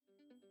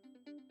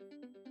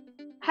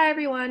Hi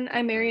everyone,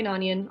 I'm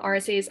Unanyan,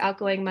 RSA's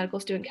outgoing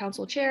Medical Student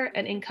Council Chair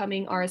and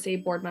incoming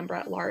RSA Board Member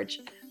at Large.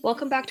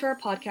 Welcome back to our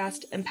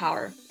podcast,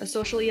 Empower, a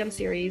social EM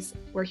series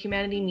where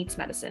humanity meets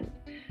medicine.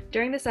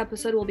 During this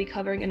episode, we'll be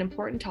covering an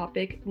important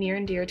topic near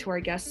and dear to our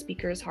guest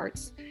speakers'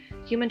 hearts,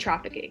 human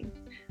trafficking.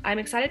 I'm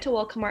excited to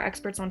welcome our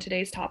experts on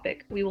today's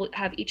topic. We will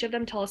have each of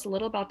them tell us a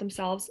little about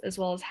themselves as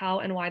well as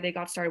how and why they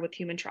got started with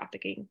human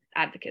trafficking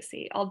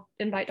advocacy. I'll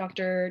invite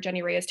Dr.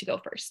 Jenny Reyes to go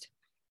first.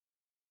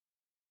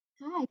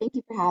 Hi, thank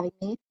you for having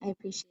me. I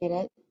appreciate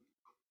it.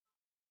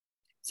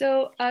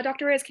 So,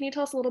 Dr. Reyes, can you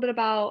tell us a little bit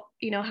about,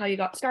 how you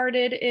got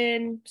started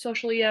in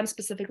social EM,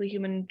 specifically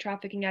human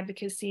trafficking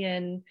advocacy,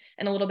 and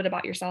a little bit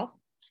about yourself?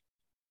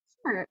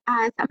 Sure. So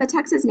I'm a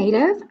Texas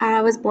native.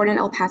 I was born in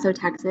El Paso,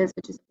 Texas,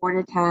 which is a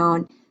border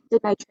town.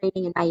 Did my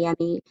training in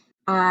Miami.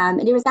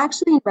 And it was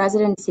actually in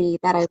residency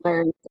that I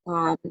learned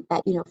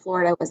that,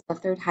 Florida was the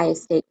third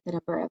highest state for the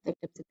number of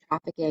victims of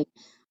trafficking.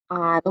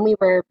 And we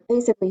were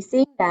basically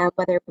seeing them,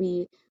 whether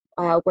we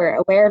were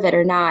aware of it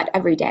or not,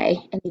 every day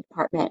in the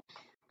department.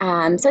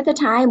 So at the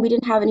time, we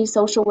didn't have any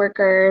social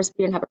workers,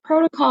 we didn't have a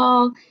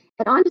protocol,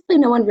 and honestly,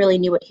 no one really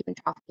knew what human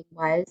trafficking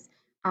was.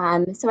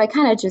 So I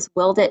kind of just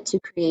willed it to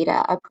create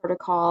a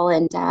protocol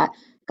and got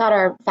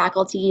our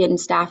faculty and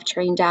staff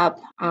trained up.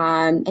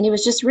 And it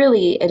was just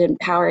really an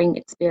empowering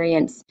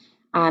experience,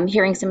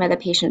 hearing some of the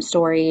patient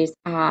stories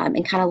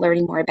and kind of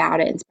learning more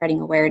about it and spreading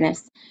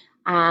awareness.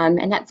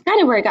 And that's kind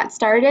of where it got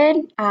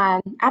started.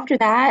 After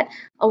that,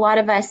 a lot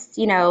of us,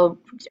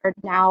 are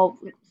now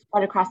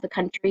spread across the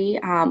country.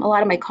 A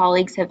lot of my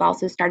colleagues have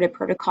also started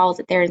protocols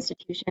at their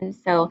institutions.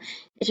 So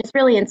it's just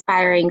really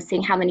inspiring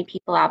seeing how many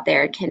people out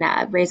there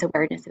can raise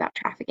awareness about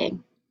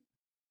trafficking.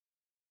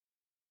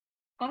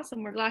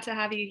 Awesome. We're glad to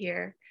have you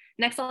here.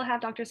 Next, I'll have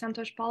Dr.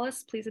 Santhosh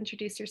Paulus. Please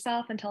introduce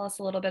yourself and tell us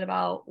a little bit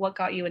about what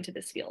got you into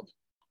this field.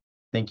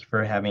 Thank you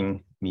for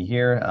having me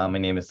here. My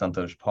name is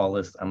Santhosh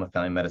Paulus. I'm a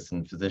family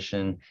medicine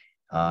physician.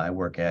 I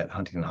work at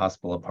Huntington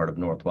Hospital, a part of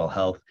Northwell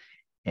Health.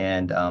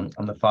 And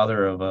I'm the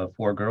father of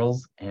 4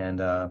 girls. And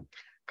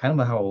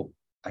kind of how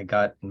I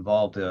got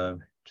involved,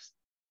 just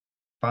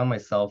found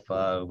myself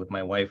with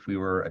my wife. We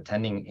were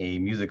attending a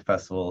music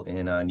festival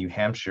in New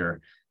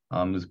Hampshire.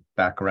 It was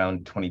back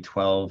around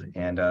 2012.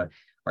 And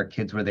our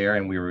kids were there,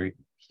 and we were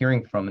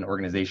hearing from an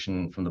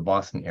organization from the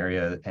Boston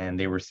area, and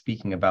they were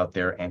speaking about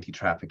their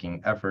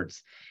anti-trafficking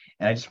efforts.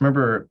 And I just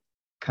remember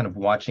kind of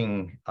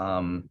watching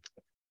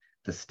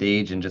the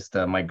stage, and just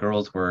my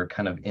girls were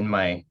kind of in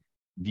my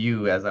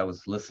view as I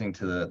was listening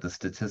to the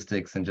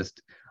statistics, and just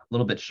a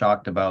little bit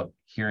shocked about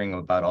hearing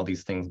about all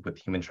these things with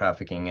human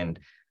trafficking. And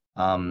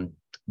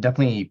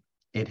definitely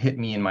it hit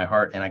me in my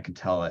heart, and I could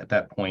tell at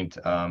that point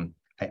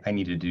I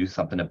needed to do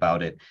something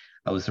about it.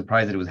 I was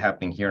surprised that it was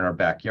happening here in our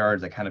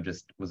backyards. I kind of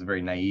just was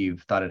very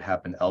naive, thought it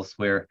happened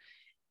elsewhere.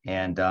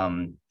 And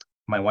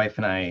my wife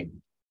and I,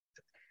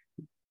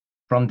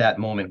 from that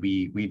moment,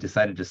 we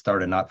decided to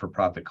start a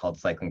not-for-profit called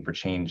Cycling for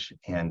Change.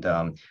 And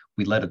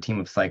we led a team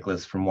of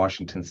cyclists from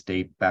Washington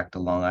State back to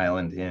Long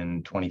Island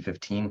in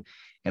 2015.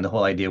 And the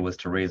whole idea was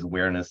to raise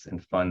awareness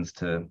and funds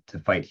to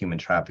fight human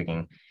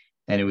trafficking.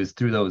 And it was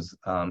through those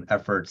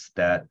efforts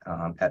that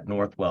at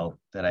Northwell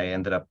that I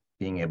ended up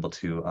being able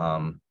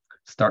to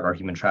start our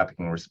human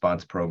trafficking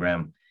response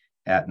program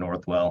at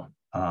Northwell.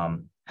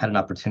 Had an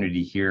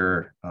opportunity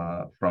here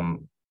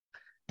from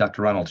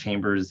Dr. Ronald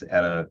Chambers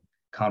at a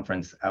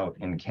conference out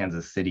in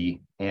Kansas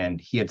City, and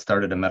he had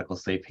started a medical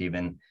safe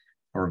haven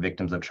for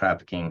victims of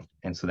trafficking.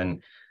 And so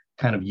then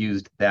kind of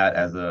used that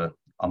as a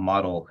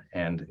model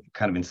and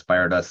kind of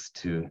inspired us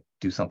to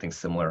do something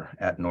similar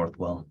at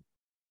Northwell.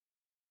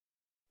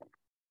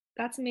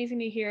 That's amazing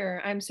to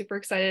hear. I'm super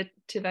excited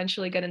to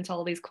eventually get into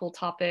all these cool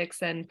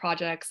topics and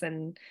projects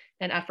and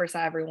efforts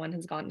that everyone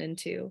has gotten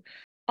into.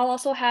 I'll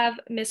also have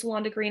Miss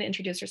Wilonda Green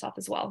introduce herself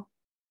as well.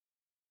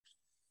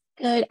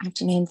 Good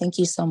afternoon. Thank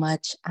you so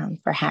much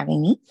for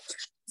having me.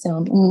 So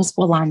my name is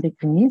Wilonda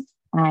Green,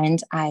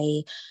 and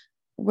I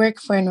work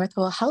for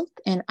Northwell Health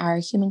in our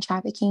human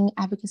trafficking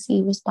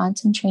advocacy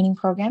response and training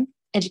program,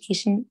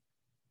 education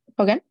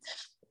program.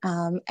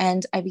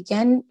 And I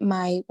began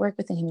my work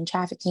within human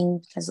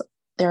trafficking because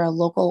there are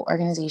local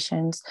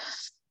organizations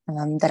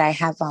that I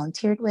have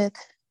volunteered with,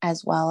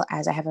 as well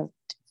as I have a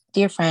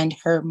dear friend.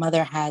 Her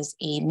mother has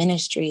a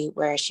ministry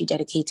where she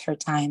dedicates her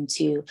time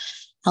to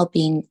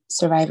helping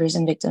survivors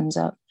and victims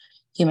of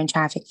human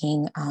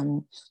trafficking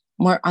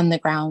more on the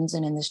grounds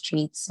and in the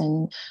streets,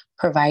 and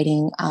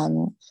providing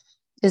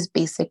just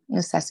basic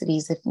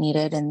necessities if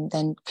needed, and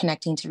then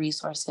connecting to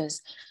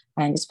resources.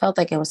 And I just felt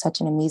like it was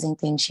such an amazing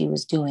thing she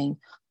was doing.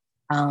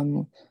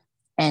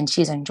 And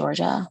she's in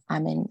Georgia.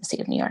 I'm in the state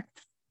of New York.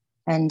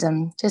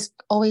 And just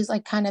always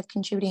like kind of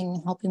contributing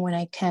and helping when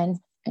I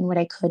can and what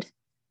I could.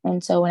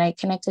 And so when I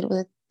connected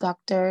with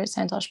Dr.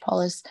 Santhosh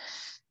Paulus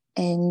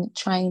and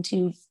trying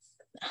to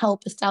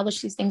help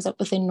establish these things up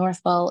within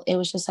Northwell, it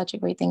was just such a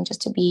great thing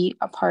just to be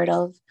a part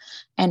of,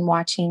 and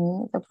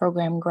watching the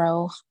program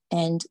grow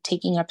and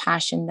taking a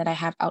passion that I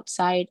have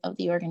outside of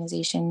the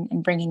organization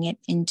and bringing it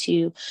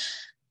into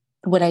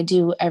what I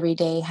do every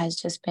day has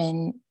just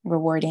been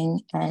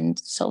rewarding, and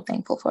so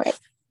thankful for it.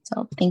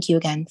 So thank you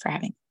again for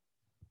having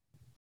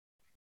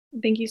me.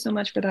 Thank you so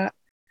much for that.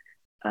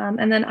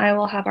 And then I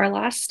will have our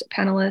last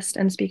panelist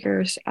and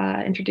speakers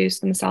introduce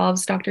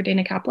themselves. Dr.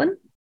 Dana Kaplan.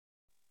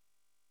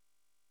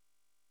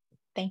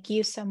 Thank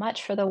you so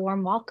much for the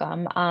warm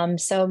welcome.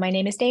 So my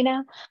name is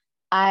Dana.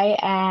 I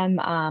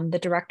am the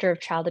Director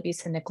of Child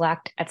Abuse and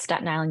Neglect at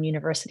Staten Island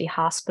University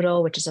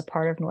Hospital, which is a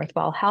part of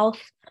Northwell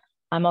Health.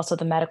 I'm also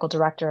the Medical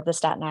Director of the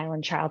Staten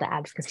Island Child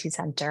Advocacy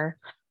Center.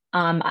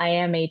 I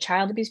am a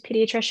child abuse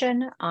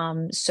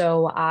pediatrician,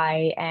 so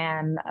I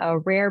am a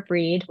rare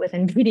breed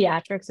within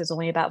pediatrics. There's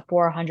only about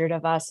 400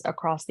 of us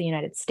across the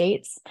United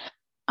States.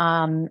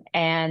 I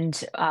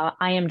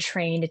am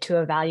trained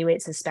to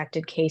evaluate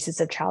suspected cases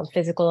of child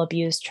physical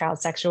abuse, child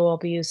sexual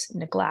abuse,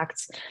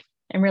 neglect,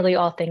 and really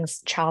all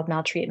things child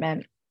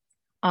maltreatment.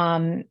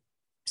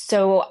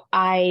 So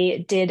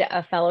I did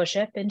a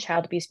fellowship in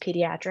child abuse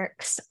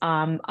pediatrics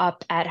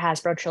up at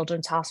Hasbro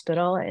Children's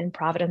Hospital in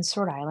Providence,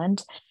 Rhode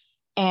Island.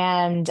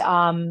 And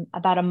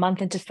about a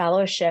month into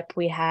fellowship,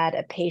 we had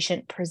a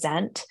patient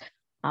present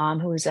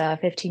who was a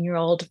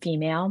 15-year-old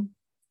female,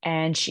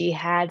 and she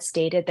had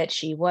stated that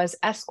she was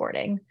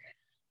escorting.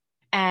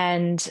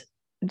 And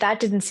that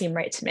didn't seem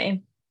right to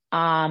me.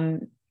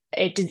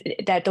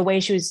 That the way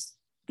she was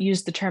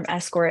used the term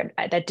escort,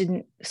 that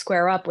didn't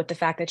square up with the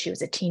fact that she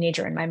was a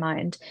teenager in my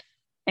mind.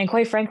 And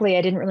quite frankly,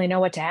 I didn't really know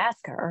what to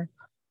ask her.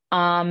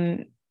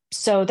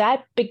 So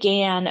that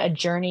began a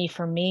journey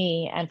for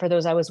me and for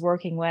those I was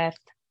working with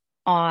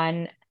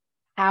on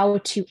how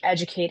to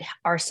educate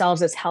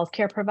ourselves as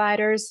healthcare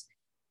providers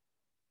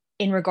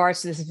in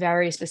regards to this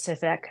very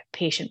specific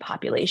patient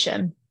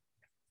population.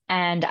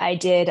 And I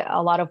did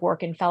a lot of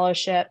work in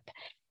fellowship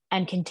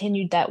and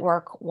continued that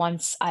work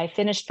once I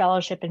finished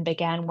fellowship and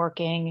began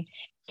working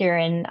here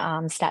in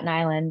Staten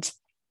Island,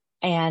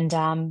 and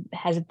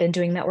has been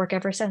doing that work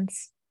ever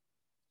since.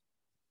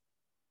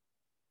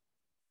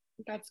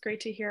 That's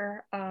great to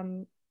hear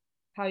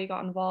how you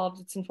got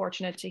involved. It's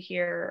unfortunate to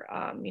hear,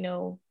 a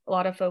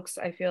lot of folks,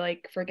 I feel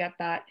like, forget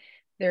that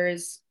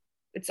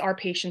it's our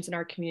patients in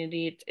our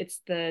community.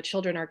 It's the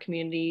children in our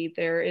community.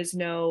 There is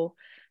no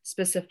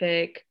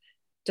specific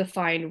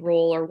defined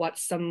role or what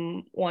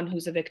someone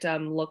who's a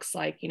victim looks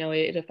like.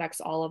 It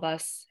affects all of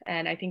us.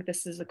 And I think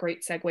this is a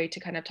great segue to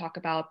kind of talk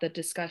about the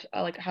discussion,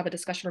 have a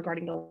discussion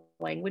regarding the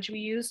language we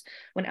use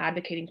when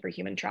advocating for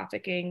human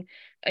trafficking.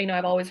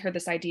 I've always heard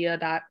this idea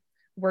that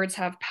words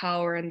have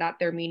power and that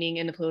their meaning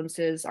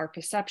influences our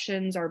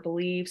perceptions, our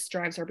beliefs,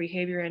 drives our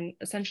behavior, and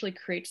essentially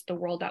creates the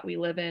world that we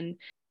live in.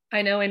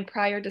 I know in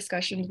prior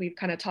discussions, we've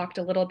kind of talked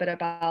a little bit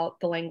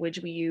about the language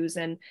we use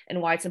and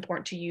why it's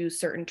important to use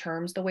certain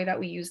terms the way that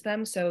we use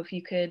them. So if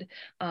you could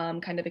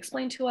kind of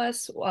explain to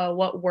us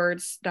what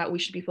words that we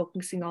should be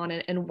focusing on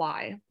and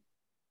why.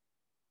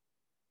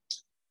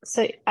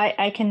 So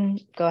I can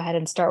go ahead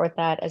and start with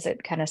that as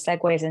it kind of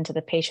segues into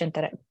the patient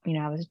that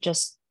I was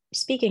just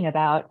speaking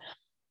about.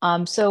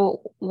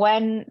 So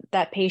when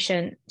that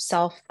patient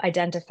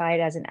self-identified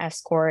as an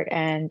escort,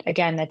 and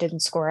again, that didn't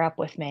score up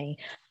with me,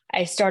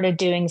 I started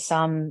doing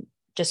some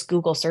just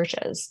Google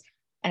searches,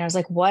 and I was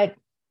like, what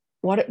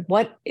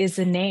is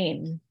the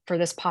name for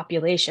this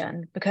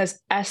population? Because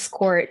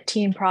escort,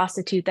 teen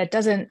prostitute, that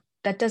doesn't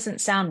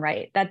sound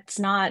right. That's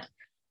not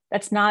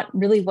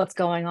really what's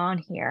going on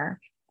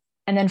here.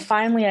 And then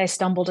finally, I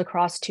stumbled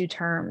across two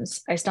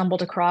terms. I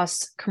stumbled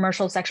across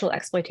commercial sexual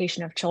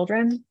exploitation of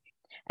children,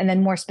 and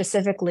then more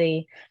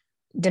specifically,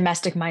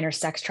 domestic minor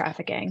sex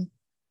trafficking.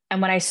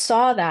 And when I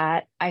saw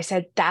that, I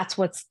said,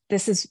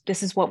 this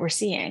is what we're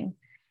seeing.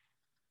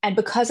 And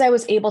because I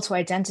was able to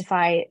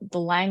identify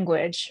the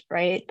language,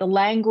 right? The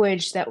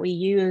language that we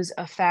use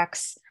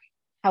affects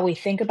how we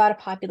think about a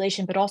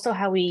population, but also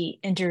how we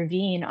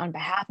intervene on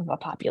behalf of a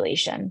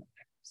population.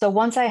 So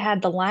once I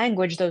had the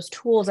language, those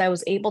tools, I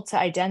was able to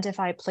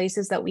identify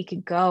places that we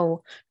could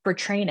go for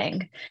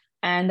training.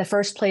 And the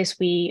first place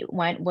we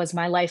went was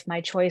My Life,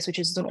 My Choice, which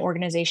is an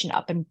organization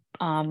up in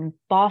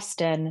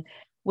Boston,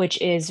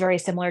 which is very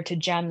similar to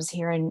GEMS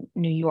here in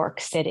New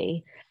York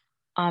City.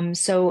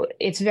 So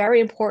it's very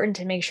important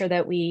to make sure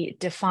that we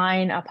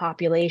define a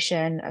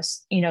population,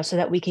 so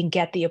that we can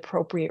get the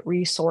appropriate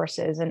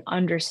resources and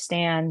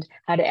understand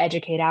how to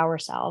educate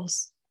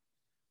ourselves.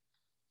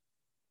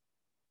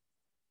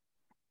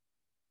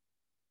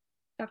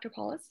 Dr.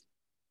 Paulus?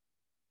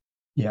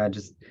 Yeah, I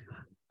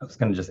was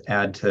going to just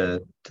add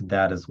to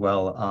that as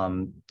well.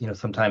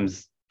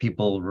 Sometimes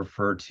people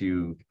refer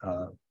to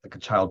like a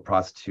child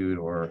prostitute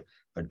or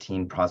a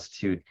teen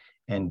prostitute,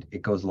 and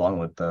it goes along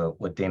with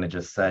what Dana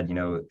just said.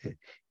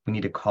 We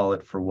need to call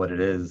it for what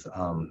it is.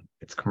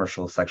 It's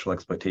commercial sexual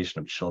exploitation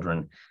of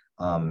children.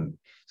 So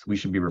we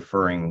should be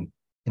referring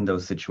in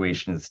those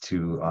situations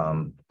to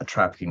a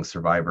trafficking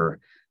survivor.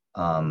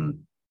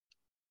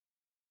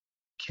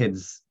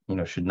 Kids,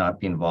 should not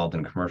be involved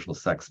in commercial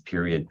sex,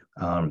 period.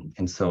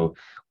 And so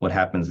what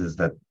happens is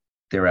that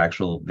they're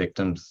actual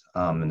victims,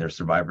 and they're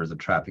survivors of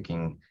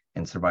trafficking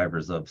and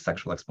survivors of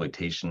sexual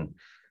exploitation.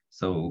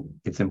 So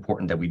it's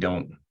important that we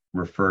don't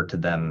refer to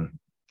them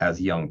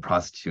as young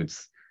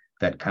prostitutes,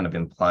 that kind of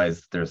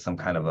implies there's some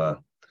kind of a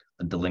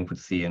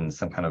delinquency and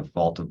some kind of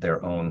fault of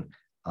their own.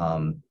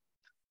 A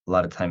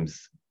lot of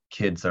times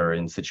kids are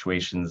in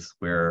situations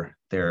where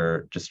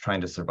they're just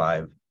trying to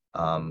survive.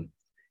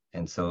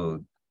 And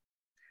so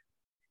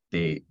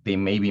they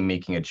may be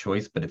making a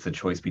choice, but it's a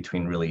choice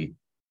between really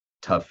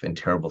tough and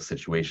terrible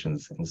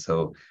situations. And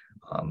so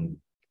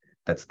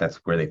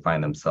that's where they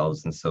find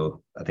themselves. And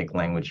so I think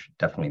language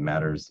definitely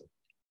matters.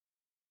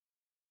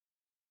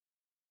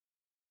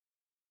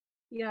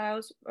 Yeah,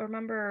 I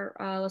remember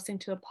listening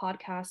to a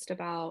podcast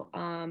about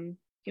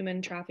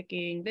human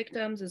trafficking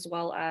victims as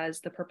well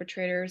as the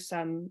perpetrators.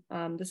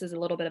 This is a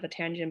little bit of a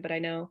tangent, but I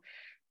know,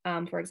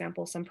 for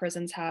example, some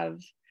prisons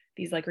have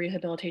these like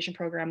rehabilitation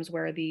programs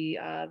where the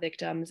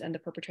victims and the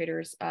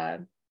perpetrators,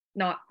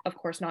 not, of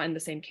course, not in the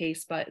same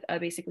case, but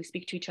basically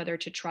speak to each other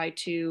to try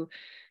to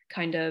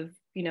kind of,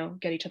 you know,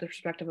 get each other's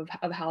perspective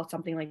of how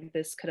something like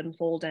this could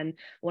unfold. And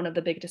one of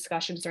the big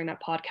discussions during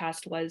that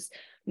podcast was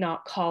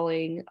not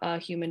calling a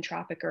human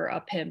trafficker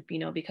a pimp, you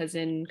know, because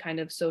in kind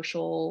of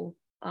social,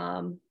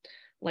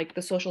 like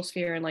the social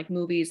sphere and like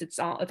movies, it's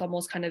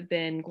almost kind of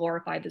been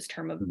glorified, this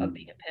term of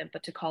being a pimp,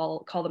 but to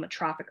call them a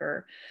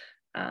trafficker,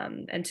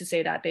 and to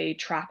say that they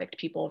trafficked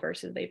people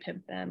versus they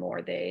pimped them,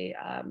 or they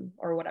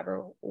or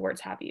whatever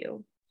words have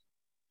you.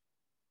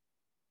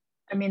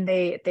 I mean,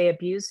 they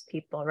abuse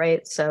people,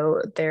 right?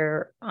 So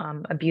they're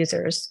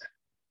abusers.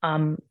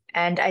 And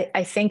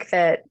I think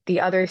that the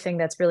other thing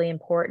that's really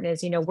important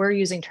is, you know, we're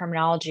using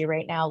terminology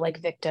right now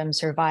like victim,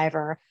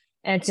 survivor,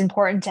 and it's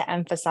important to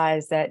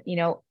emphasize that, you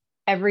know,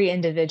 every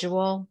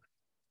individual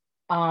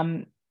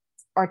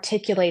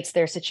articulates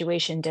their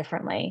situation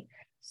differently.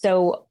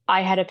 So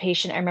I had a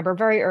patient, I remember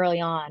very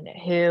early on,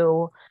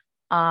 who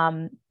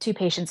two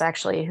patients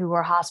actually who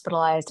were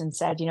hospitalized and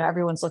said, you know,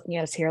 everyone's looking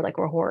at us here like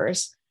we're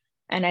whores.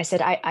 And I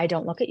said, I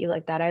don't look at you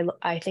like that.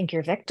 I think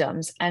you're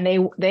victims.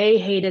 And they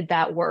hated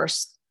that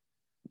worse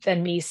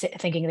than me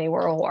thinking they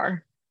were a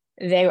whore.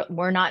 They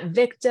were not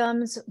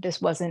victims.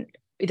 This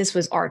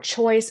was our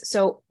choice.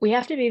 So we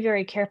have to be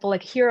very careful.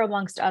 Like here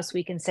amongst us,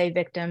 we can say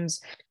victims,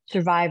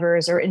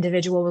 survivors, or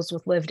individuals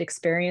with lived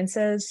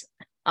experiences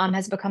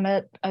has become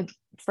a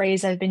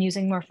phrase I've been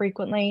using more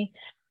frequently.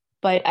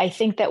 But I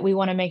think that we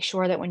want to make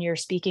sure that when you're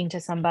speaking to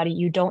somebody,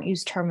 you don't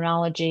use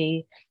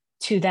terminology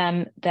to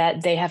them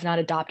that they have not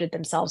adopted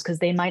themselves, because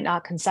they might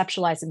not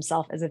conceptualize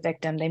themselves as a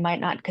victim. They might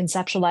not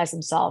conceptualize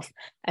themselves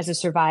as a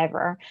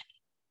survivor.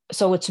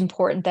 So it's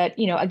important that,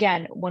 you know,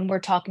 again, when we're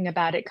talking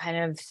about it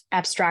kind of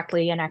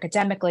abstractly and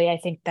academically, I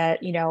think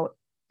that, you know,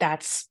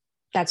 that's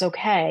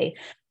okay.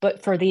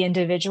 But for the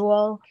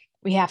individual,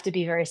 we have to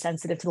be very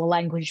sensitive to the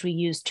language we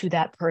use to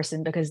that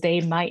person, because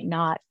they might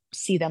not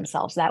see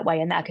themselves that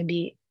way. And that can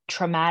be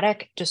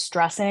traumatic,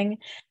 distressing,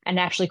 and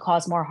actually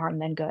cause more harm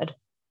than good.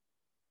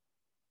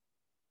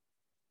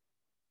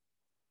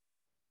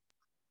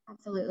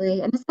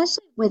 Absolutely. And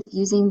especially with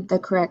using the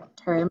correct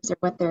terms or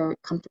what they're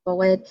comfortable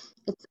with,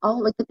 it's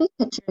all like the big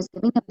picture is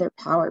giving them their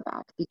power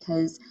back,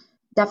 because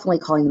definitely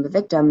calling them a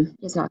victim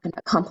is not going to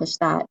accomplish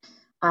that.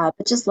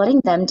 But just letting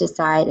them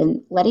decide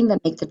and letting them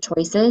make the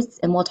choices,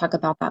 and we'll talk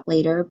about that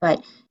later.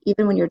 But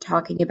even when you're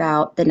talking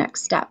about the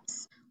next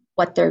steps,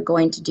 what they're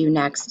going to do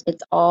next,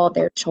 it's all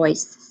their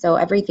choice. So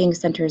everything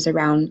centers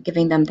around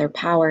giving them their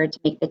power to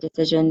make the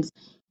decisions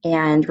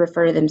and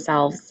refer to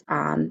themselves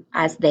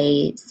as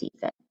they see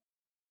fit.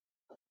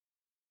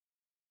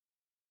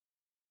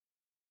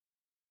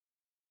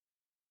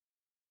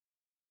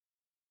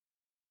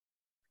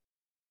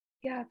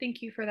 Yeah,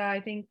 thank you for that. I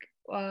think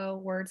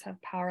words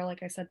have power,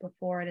 like I said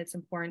before, and it's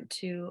important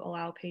to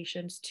allow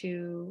patients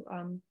to,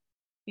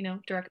 you know,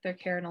 direct their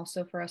care, and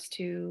also for us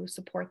to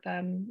support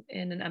them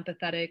in an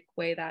empathetic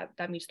way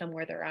that meets them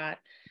where they're at.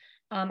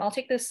 I'll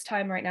take this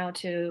time right now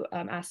to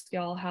ask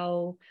y'all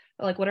how,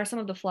 like, what are some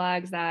of the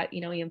flags that, you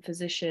know, even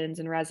physicians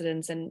and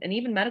residents and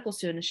even medical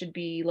students should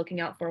be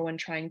looking out for when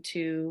trying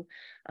to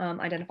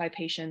identify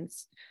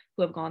patients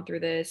who have gone through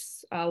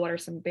this? What are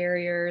some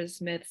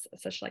barriers, myths,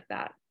 such like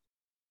that?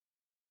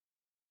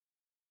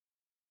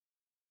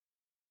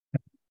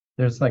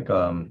 There's like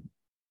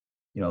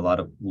you know, a lot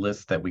of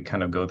lists that we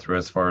kind of go through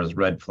as far as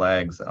red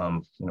flags,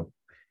 you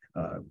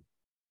know,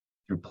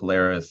 through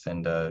Polaris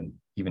and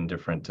even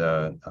different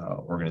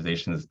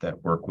organizations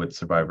that work with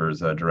survivors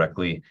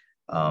directly.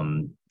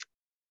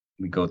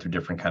 We go through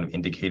different kind of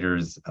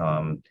indicators.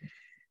 Some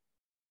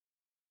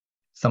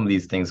of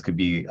these things could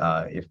be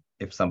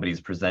if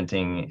somebody's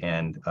presenting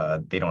and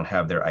they don't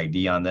have their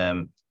ID on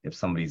them, if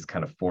somebody's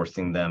kind of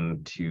forcing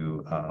them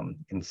to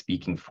in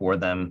speaking for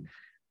them.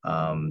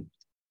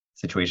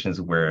 Situations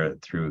where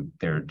through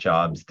their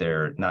jobs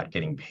they're not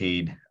getting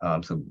paid,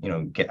 so you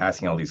know,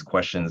 asking all these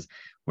questions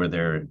where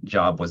their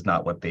job was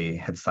not what they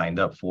had signed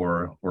up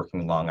for,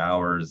 working long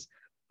hours,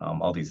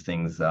 all these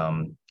things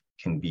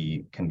can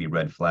be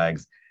red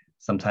flags.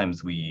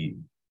 Sometimes the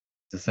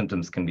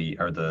symptoms can be,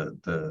 or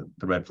the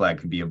red flag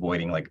could be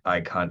avoiding like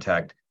eye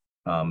contact,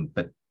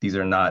 but these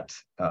are not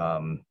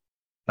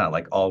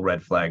like all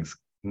red flags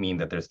mean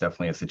that there's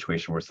definitely a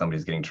situation where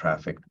somebody's getting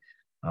trafficked.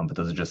 But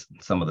those are just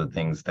some of the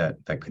things that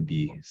could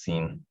be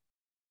seen.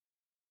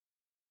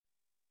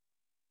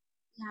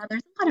 Yeah,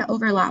 there's a lot of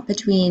overlap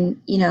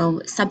between,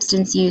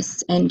 substance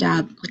use and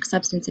like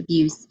substance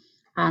abuse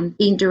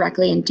being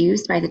directly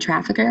induced by the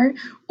trafficker,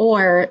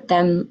 or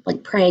them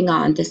like preying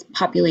on this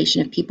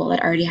population of people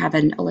that already have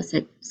an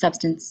illicit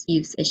substance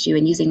use issue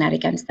and using that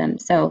against them.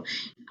 So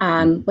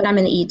when I'm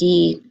in the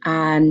ED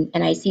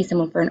and I see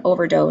someone for an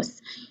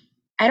overdose,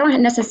 I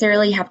don't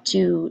necessarily have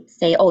to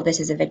say, oh, this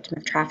is a victim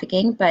of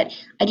trafficking, but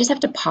I just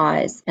have to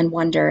pause and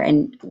wonder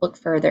and look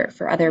further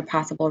for other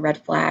possible red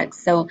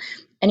flags. So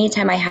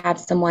anytime I have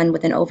someone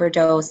with an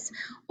overdose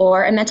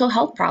or a mental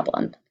health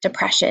problem,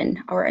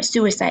 depression, or a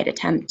suicide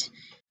attempt,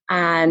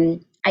 I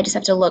just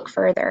have to look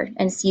further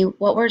and see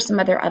what were some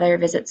other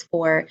visits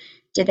for.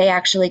 Did they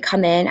actually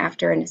come in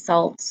after an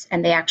assault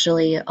and they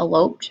actually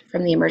eloped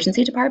from the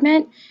emergency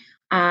department?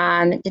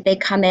 Did they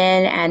come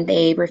in and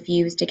they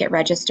refused to get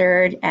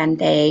registered and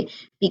they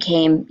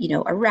became,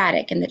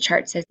 erratic, and the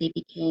chart says they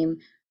became,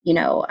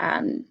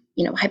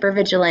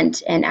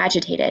 hypervigilant and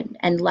agitated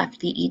and left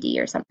the ED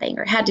or something,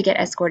 or had to get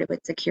escorted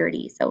with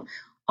security. So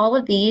all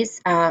of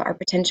these are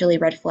potentially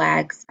red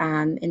flags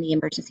in the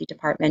emergency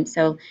department.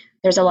 So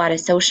there's a lot of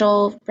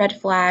social red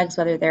flags,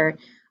 whether they're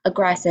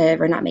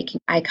aggressive or not making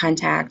eye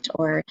contact,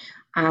 or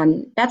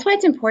that's why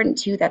it's important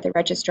too that the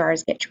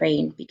registrars get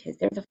trained, because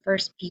they're the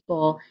first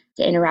people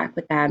to interact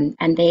with them,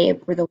 and they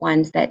were the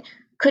ones that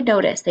could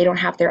notice they don't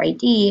have their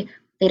ID,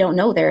 they don't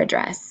know their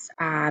address,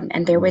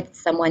 and they're with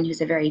someone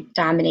who's a very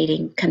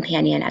dominating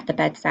companion at the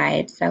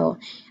bedside. So,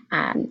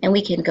 and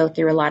we can go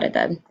through a lot of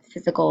the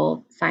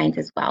physical signs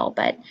as well,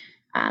 but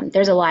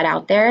there's a lot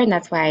out there, and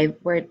that's why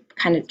we're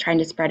kind of trying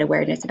to spread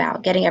awareness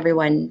about getting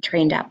everyone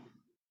trained up.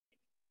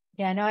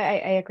 Yeah, no,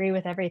 I agree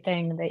with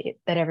everything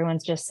that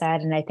everyone's just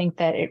said. And I think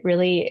that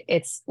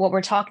it's what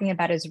we're talking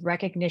about is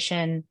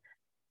recognition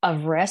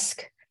of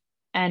risk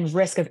and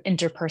risk of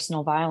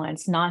interpersonal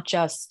violence, not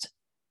just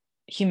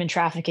human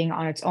trafficking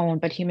on its own,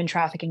 but human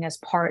trafficking as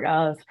part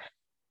of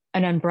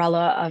an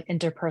umbrella of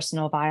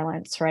interpersonal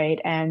violence, right?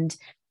 And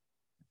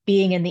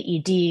being in the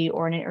ED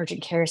or in an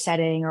urgent care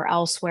setting or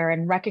elsewhere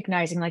and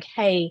recognizing like,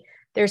 hey,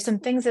 there's some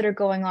things that are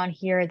going on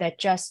here that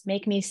just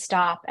make me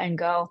stop and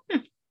go,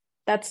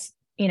 that's,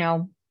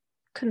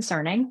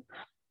 concerning.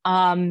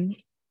 And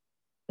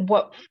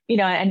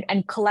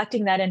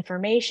collecting that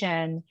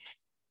information.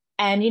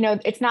 And,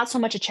 it's not so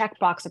much a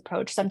checkbox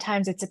approach.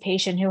 Sometimes it's a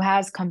patient who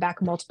has come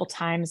back multiple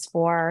times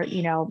for,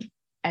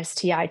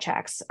 STI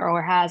checks,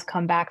 or has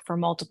come back for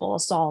multiple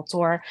assaults,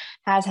 or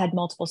has had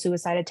multiple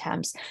suicide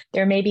attempts.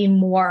 There may be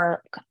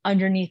more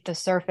underneath the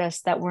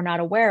surface that we're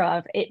not aware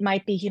of. It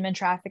might be human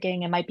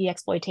trafficking, it might be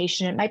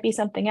exploitation, it might be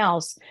something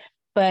else.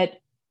 But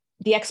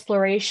the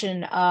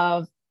exploration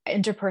of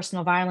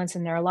interpersonal violence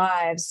in their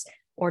lives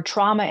or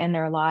trauma in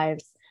their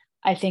lives,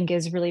 I think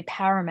is really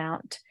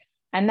paramount.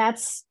 And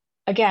that's,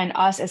 again,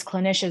 us as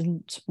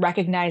clinicians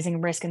recognizing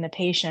risk in the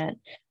patient.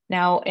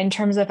 Now, in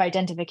terms of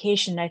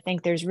identification, I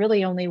think there's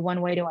really only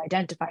one way to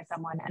identify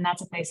someone, and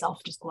that's if they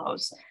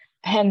self-disclose.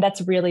 And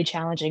that's really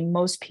challenging.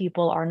 Most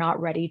people are not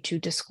ready to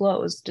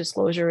disclose.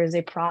 Disclosure is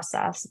a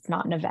process, it's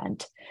not an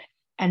event.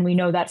 And we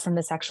know that from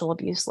the sexual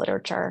abuse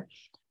literature.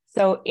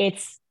 So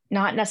it's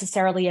not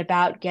necessarily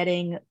about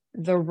getting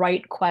the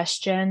right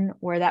question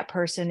where that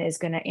person is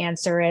going to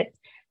answer it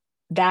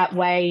that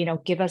way,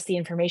 give us the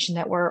information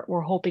that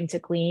we're hoping to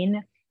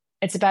glean.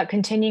 It's about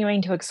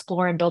continuing to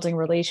explore and building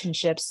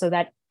relationships so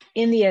that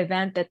in the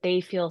event that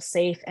they feel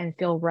safe and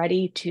feel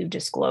ready to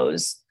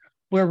disclose,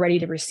 we're ready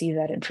to receive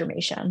that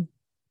information.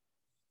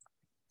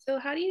 So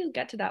how do you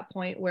get to that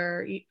point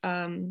where you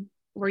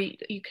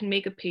can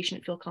make a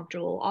patient feel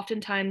comfortable?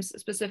 Oftentimes,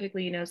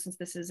 specifically, since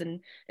this is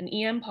an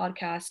EM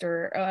podcast,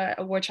 or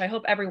which I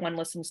hope everyone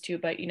listens to,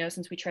 but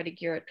since we try to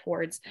gear it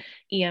towards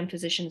EM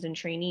physicians and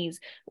trainees,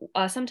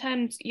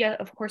 sometimes, yeah,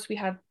 of course, we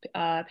have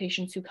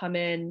patients who come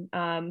in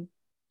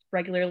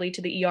regularly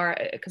to the ER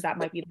because that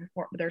might be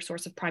their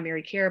source of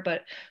primary care.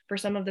 But for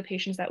some of the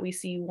patients that we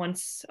see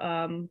once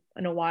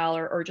in a while,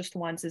 or just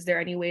once, is there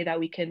any way that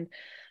we can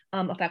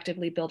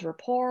effectively build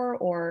rapport,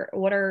 or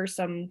what are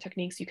some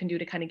techniques you can do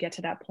to kind of get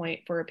to that point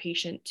for a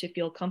patient to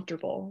feel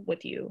comfortable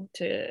with you,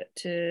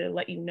 to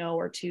let you know,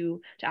 or to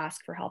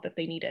ask for help if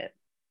they need it?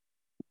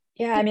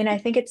 Yeah, I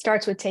think it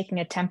starts with taking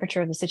a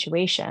temperature of the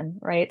situation,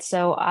 right?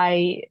 So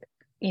I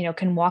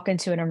can walk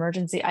into an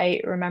emergency.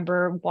 I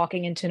remember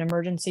walking into an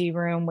emergency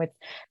room with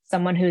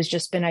someone who's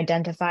just been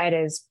identified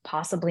as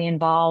possibly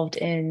involved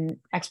in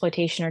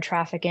exploitation or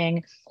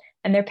trafficking,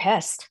 and they're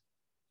pissed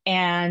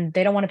and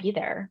they don't want to be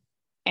there.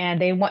 And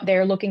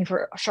they're looking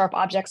for sharp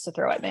objects to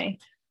throw at me,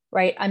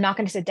 right? I'm not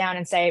going to sit down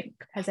and say,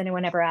 has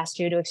anyone ever asked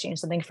you to exchange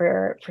something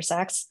for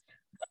sex?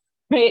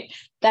 Right?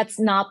 That's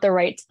not the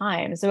right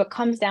time. So it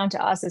comes down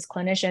to us as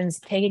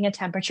clinicians taking a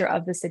temperature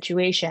of the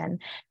situation.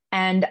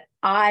 And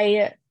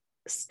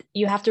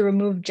you have to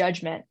remove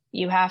judgment.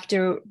 You have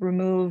to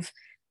remove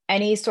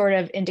any sort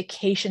of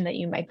indication that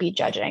you might be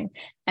judging,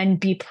 and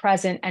be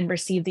present and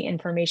receive the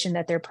information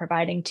that they're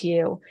providing to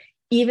you.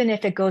 even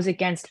if it goes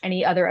against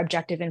any other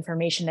objective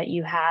information that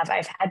you have.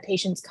 I've had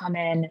patients come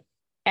in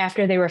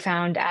after they were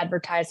found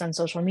advertised on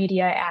social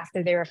media,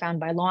 after they were found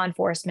by law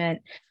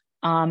enforcement,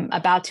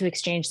 about to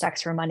exchange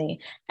sex for money,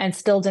 and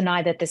still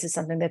deny that this is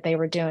something that they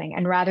were doing.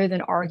 And rather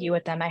than argue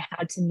with them, I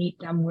had to meet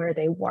them where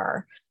they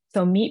were.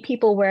 So meet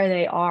people where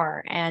they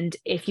are. And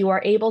if you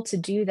are able to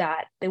do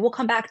that, they will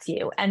come back to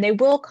you, and they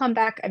will come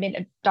back. I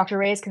mean, Dr.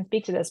 Reyes can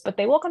speak to this, but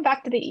they will come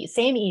back to the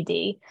same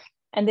ED,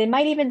 and they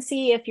might even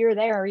see if you're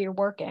there or you're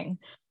working.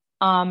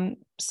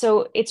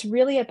 So it's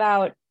really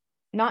about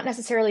not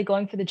necessarily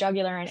going for the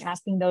jugular and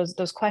asking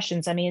those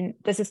questions. I mean,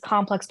 this is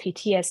complex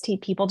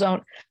PTSD. People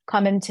don't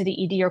come into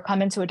the ED or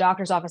come into a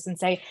doctor's office and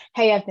say,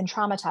 hey, I've been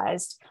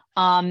traumatized.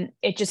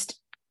 It just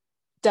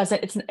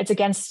doesn't, it's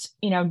against,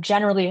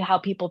 generally how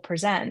people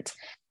present.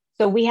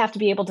 So we have to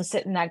be able to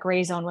sit in that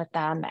gray zone with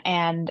them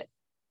and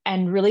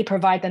really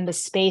provide them the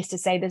space to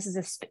say, this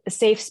is a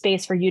safe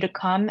space for you to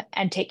come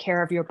and take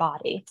care of your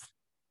body.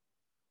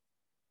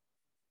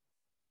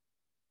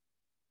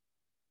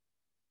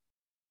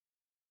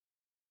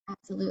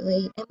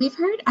 Absolutely. And we've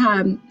heard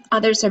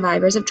other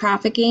survivors of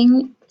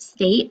trafficking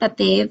state that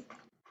they've,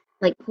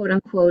 like, quote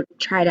unquote,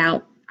 tried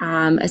out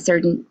a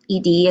certain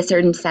ED, a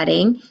certain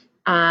setting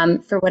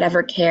for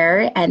whatever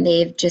care, and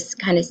they've just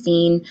kind of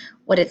seen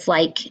what it's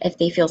like if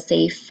they feel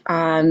safe.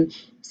 So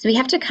we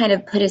have to kind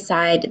of put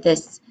aside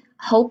this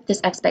hope,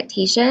 this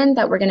expectation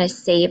that we're going to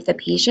save the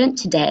patient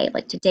today,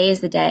 like today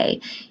is the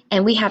day.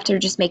 And we have to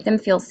just make them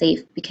feel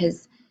safe,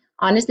 because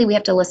honestly, we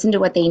have to listen to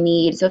what they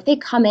need. So if they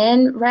come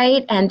in,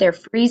 right, and they're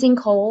freezing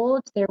cold,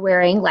 they're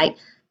wearing like,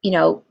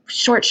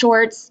 short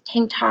shorts,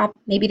 tank top,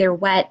 maybe they're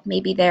wet,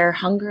 maybe they're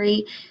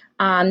hungry,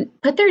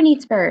 put their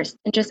needs first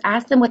and just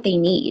ask them what they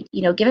need.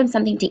 Give them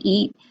something to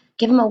eat,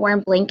 give them a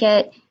warm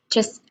blanket,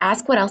 just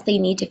ask what else they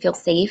need to feel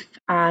safe.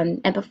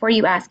 And before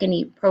you ask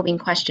any probing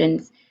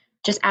questions,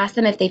 just ask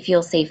them if they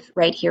feel safe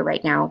right here,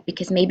 right now,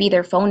 because maybe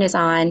their phone is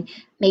on,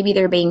 maybe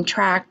they're being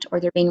tracked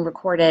or they're being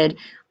recorded,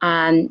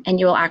 and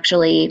you will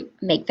actually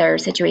make their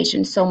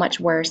situation so much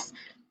worse.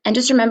 And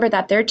just remember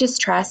that their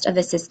distrust of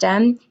the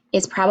system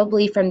is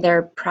probably from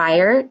their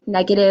prior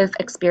negative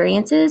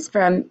experiences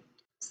from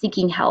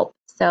seeking help.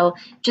 So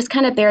just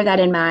kind of bear that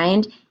in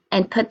mind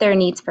and put their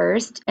needs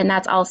first. And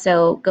that's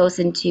also goes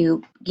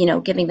into,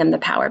 giving them the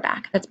power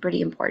back. That's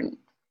pretty important.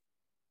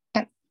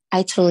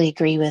 I totally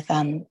agree with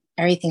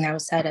everything that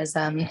was said. As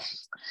I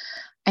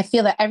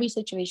feel that every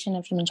situation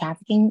of human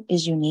trafficking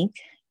is unique,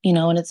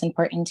 and it's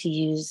important to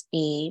use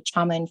a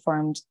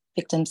trauma-informed,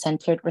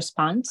 victim-centered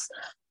response,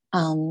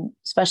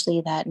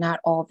 especially that not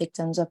all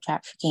victims of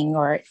trafficking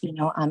or,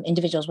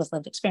 individuals with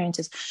lived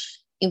experiences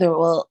either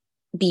will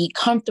be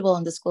comfortable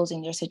in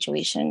disclosing their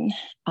situation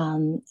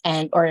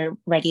and or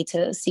ready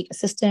to seek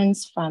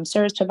assistance from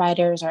service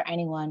providers or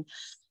anyone.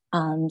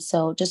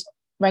 So just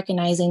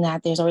recognizing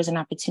that there's always an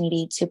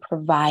opportunity to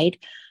provide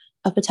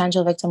a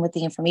potential victim with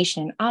the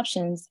information and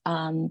options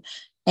and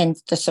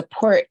the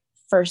support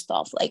first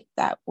off, like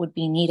that would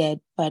be needed,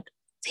 but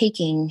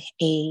taking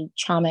a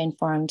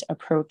trauma-informed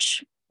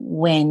approach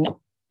when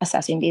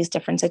assessing these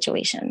different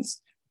situations.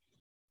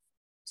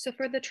 So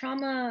for the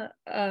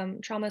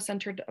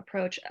trauma-centered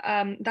approach,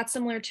 that's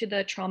similar to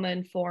the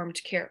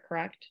trauma-informed care,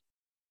 correct?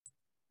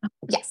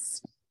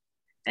 Yes.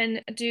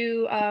 And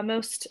do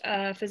most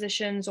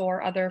physicians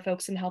or other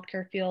folks in the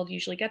healthcare field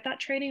usually get that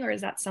training, or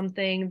is that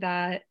something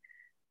that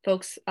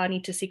folks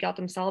need to seek out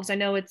themselves? I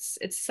know it's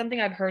something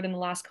I've heard in the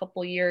last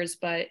couple of years,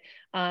 but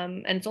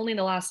and it's only in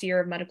the last year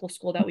of medical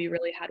school that we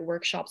really had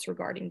workshops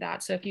regarding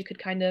that. So if you could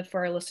kind of,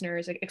 for our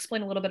listeners,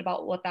 explain a little bit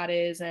about what that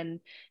is and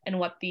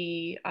what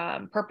the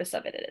purpose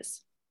of it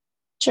is.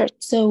 Sure.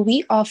 So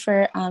we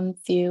offer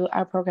through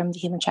our program, the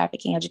Human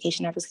Trafficking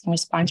Education Advocacy and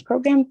Response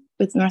Program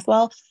with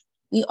Northwell,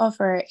 we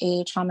offer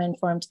a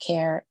trauma-informed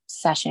care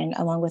session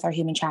along with our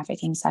human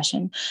trafficking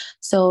session.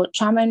 So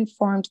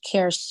trauma-informed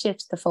care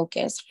shifts the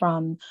focus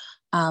from,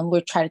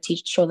 we're trying to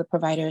show the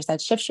providers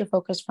that shifts your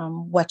focus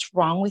from what's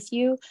wrong with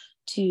you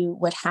to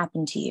what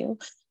happened to you.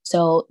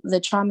 So the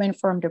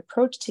trauma-informed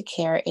approach to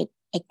care, it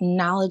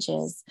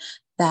acknowledges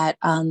that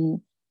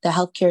the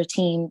healthcare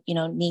team,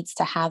 needs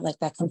to have like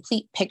that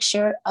complete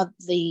picture of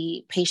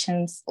the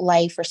patient's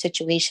life or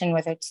situation,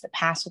 whether it's the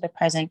past or the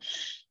present,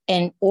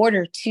 in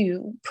order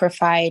to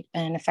provide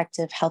an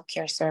effective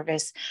healthcare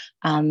service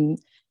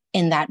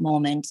in that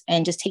moment.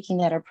 And just taking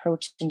that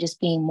approach and just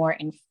being more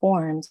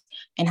informed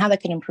and how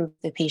that can improve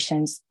the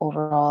patient's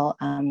overall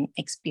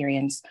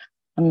experience.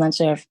 I'm not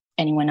sure if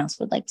anyone else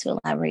would like to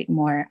elaborate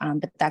more,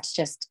 but that's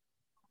just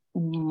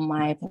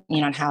my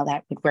opinion on how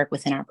that would work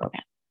within our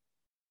program.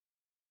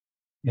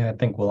 Yeah, I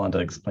think Wilonda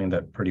explained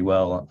that pretty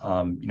well.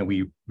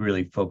 We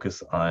really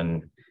focus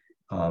on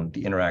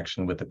the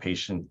interaction with the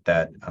patient,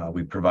 that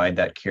we provide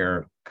that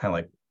care, kind of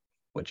like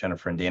what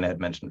Jennifer and Dana had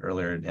mentioned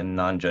earlier, in a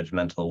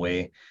non-judgmental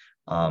way.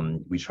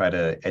 We try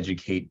to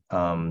educate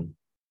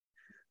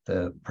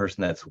the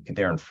person that's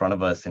there in front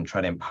of us and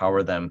try to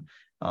empower them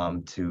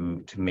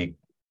to make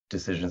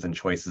decisions and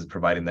choices,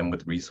 providing them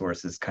with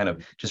resources, kind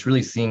of just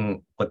really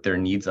seeing what their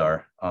needs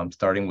are,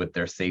 starting with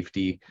their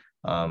safety,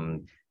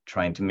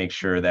 trying to make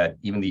sure that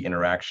even the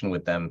interaction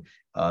with them,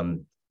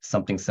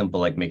 something simple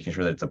like making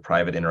sure that it's a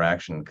private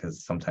interaction,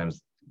 because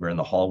sometimes we're in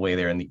the hallway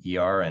there in the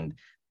ER and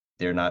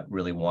they're not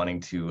really wanting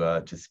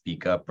to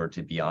speak up or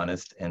to be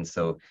honest. And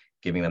so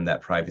giving them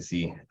that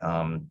privacy,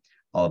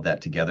 all of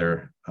that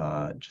together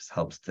just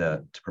helps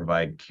to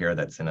provide care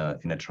that's in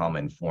a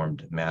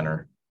trauma-informed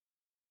manner.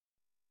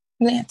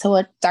 Yeah, so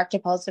what Dr.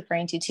 Paul is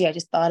referring to too, I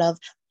just thought of,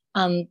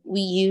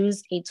 we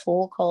use a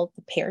tool called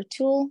the PAIR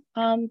tool.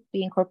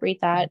 We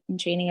incorporate that in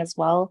training as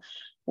well,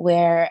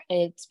 where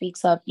it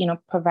speaks of,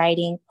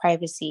 providing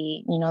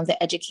privacy, the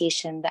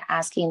education, the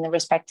asking, the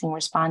respecting,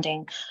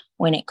 responding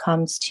when it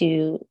comes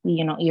to,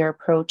 your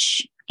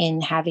approach in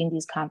having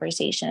these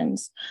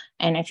conversations.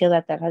 And I feel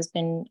that that has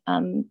been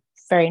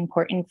very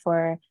important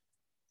for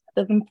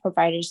the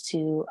providers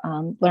to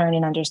learn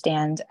and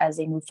understand as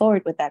they move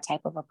forward with that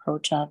type of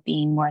approach of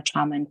being more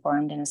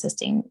trauma-informed and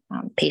assisting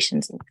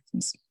patients and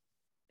victims.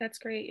 That's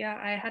great. Yeah,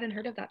 I hadn't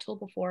heard of that tool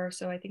before,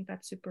 so I think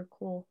that's super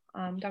cool.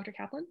 Dr.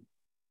 Kaplan?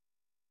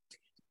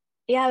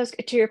 Yeah,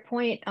 to your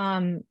point,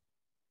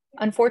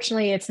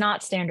 unfortunately, it's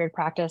not standard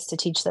practice to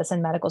teach this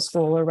in medical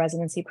school or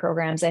residency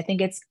programs. I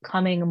think it's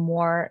coming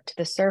more to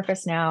the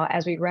surface now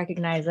as we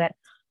recognize that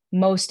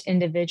most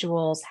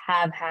individuals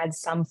have had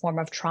some form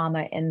of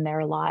trauma in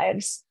their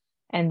lives.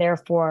 And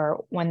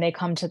therefore, when they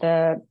come to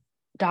the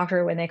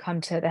doctor, when they come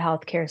to the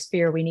healthcare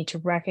sphere, we need to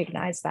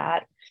recognize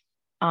that.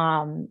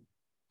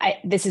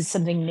 This is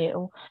something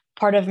new.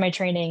 Part of my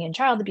training in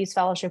child abuse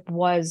fellowship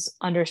was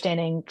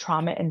understanding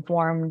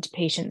trauma-informed,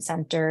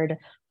 patient-centered,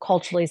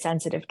 culturally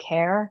sensitive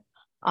care.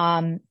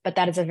 But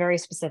that is a very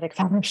specific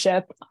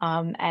fellowship,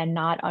 and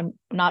not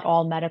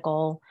all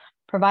medical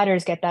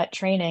providers get that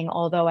training,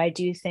 although I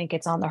do think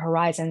it's on the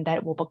horizon that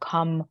it will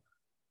become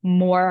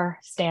more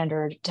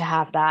standard to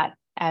have that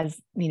as,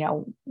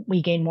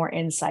 we gain more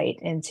insight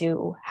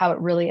into how it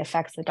really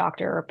affects the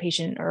doctor or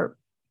patient or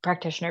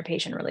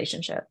practitioner-patient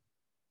relationship.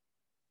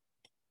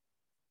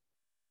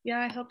 Yeah,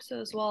 I hope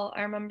so as well.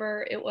 I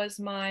remember it was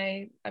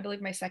I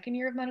believe my second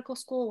year of medical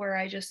school where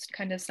I just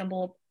kind of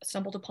stumbled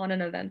upon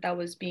an event that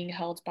was being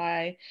held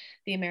by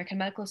the American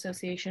Medical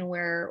Association,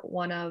 where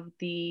one of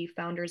the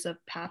founders of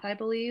PATH, I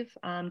believe,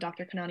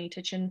 Dr. Kanani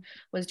Tichin,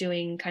 was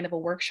doing kind of a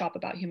workshop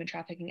about human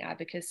trafficking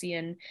advocacy.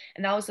 And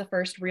that was the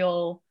first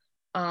real,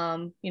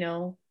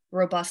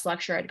 robust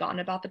lecture I'd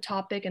gotten about the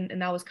topic.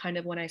 And that was kind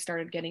of when I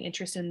started getting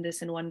interested in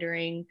this and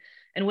wondering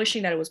and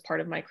wishing that it was part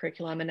of my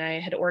curriculum. And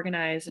I had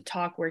organized a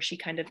talk where she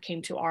kind of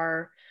came to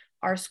our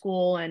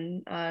school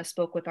and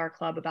spoke with our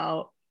club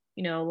about,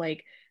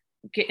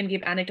 and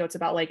give anecdotes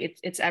about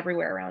it's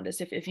everywhere around us.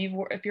 If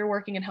you're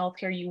working in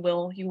healthcare, you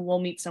will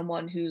meet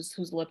someone who's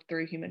lived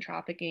through human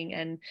trafficking,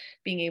 and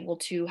being able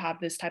to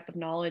have this type of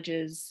knowledge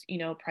is,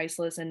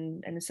 priceless,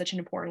 and is such an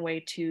important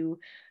way to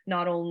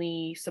not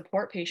only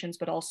support patients,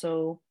 but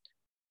also,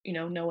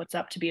 know what's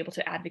up to be able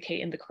to advocate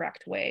in the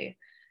correct way.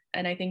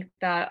 And I think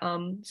that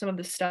some of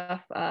the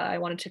stuff I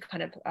wanted to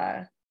kind of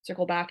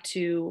circle back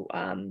to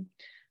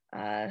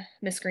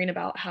Ms. Green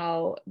about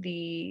how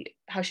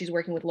she's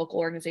working with local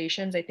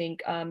organizations. I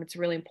think it's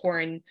really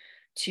important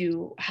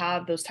to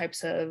have those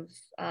types of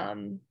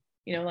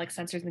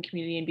sensors in the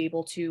community and be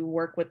able to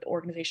work with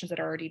organizations that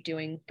are already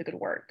doing the good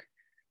work.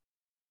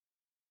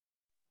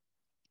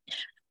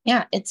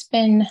 Yeah, it's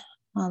been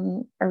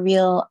a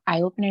real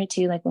eye-opener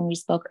too, like when we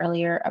spoke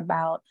earlier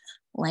about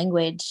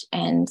language,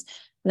 and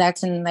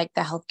that's in the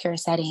healthcare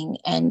setting.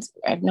 And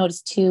I've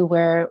noticed too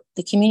where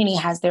the community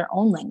has their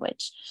own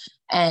language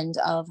and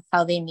of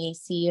how they may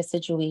see a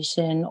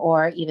situation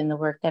or even the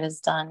work that is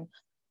done.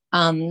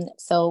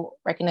 So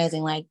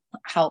recognizing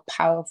how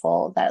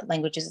powerful that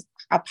language is,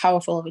 how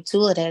powerful of a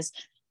tool it is,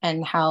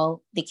 and how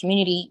the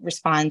community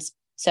responds.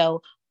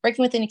 So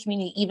working within the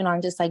community, even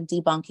on just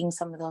debunking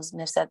some of those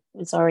myths that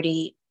it's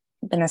already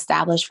been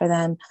established for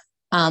them,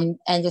 and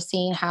just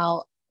seeing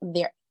how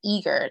they're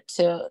eager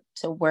to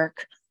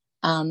work.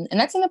 And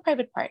that's in the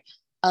private part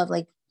of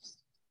I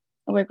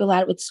work a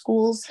lot with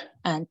schools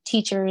and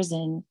teachers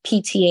and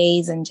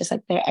PTAs and just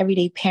their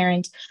everyday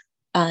parent,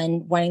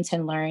 and wanting to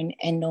learn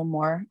and know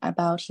more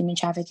about human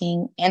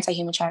trafficking,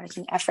 anti-human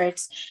trafficking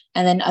efforts,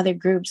 and then other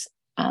groups,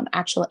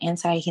 actual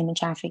anti-human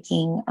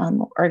trafficking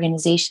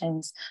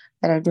organizations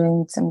that are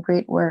doing some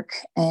great work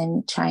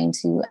and trying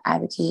to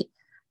advocate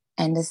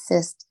and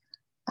assist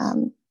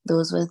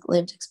those with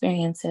lived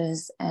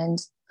experiences. And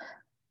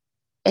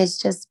it's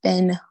just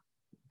been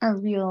a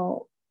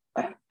real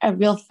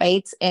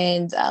fight,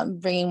 and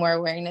bringing more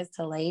awareness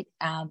to light,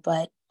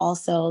 but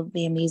also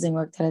the amazing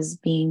work that is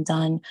being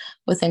done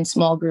within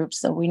small groups.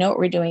 So we know what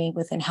we're doing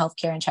within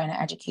healthcare and trying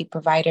to educate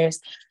providers,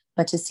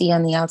 but to see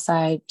on the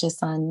outside,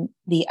 just on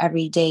the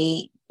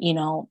everyday,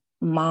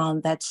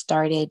 mom that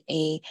started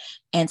a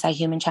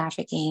anti-human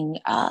trafficking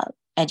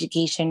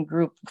education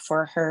group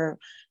for her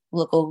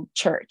local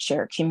church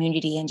or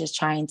community, and just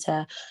trying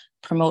to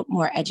promote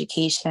more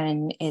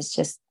education is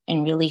just,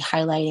 and really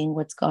highlighting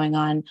what's going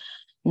on,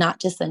 not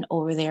just an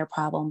over there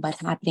problem, but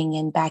happening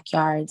in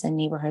backyards and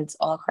neighborhoods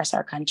all across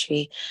our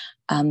country,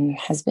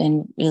 has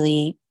been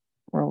really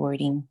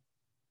rewarding.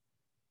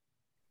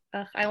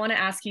 I want to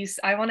ask you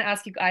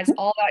guys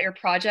all about your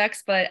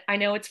projects, but I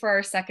know it's for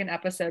our second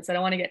episode, so I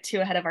don't want to get too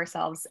ahead of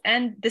ourselves.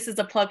 And this is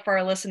a plug for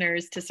our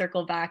listeners to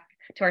circle back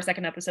to our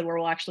second episode where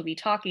we'll actually be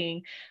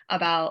talking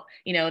about,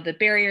 the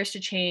barriers to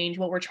change,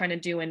 what we're trying to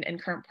do in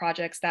current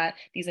projects that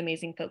these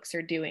amazing folks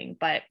are doing.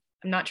 But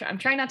I'm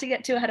trying not to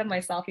get too ahead of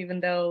myself, even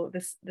though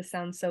this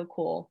sounds so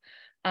cool.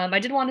 I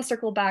did want to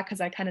circle back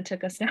because I kind of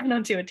took us down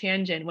onto a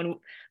tangent when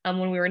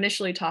we were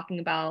initially talking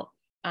about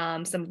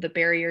some of the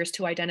barriers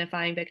to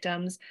identifying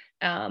victims,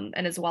 and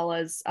as well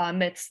as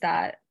myths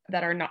that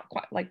are not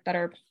quite that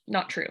are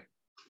not true.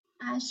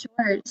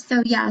 Sure.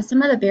 So yeah,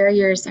 some of the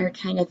barriers are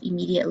kind of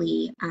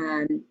immediately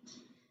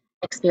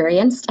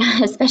experienced,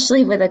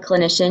 especially with a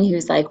clinician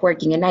who's like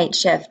working a night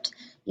shift.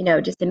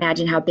 Just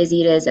imagine how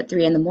busy it is at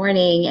 3 a.m,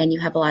 and you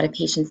have a lot of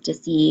patients to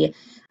see.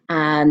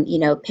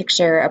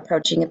 Picture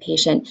approaching a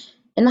patient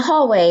in the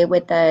hallway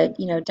with a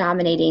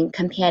dominating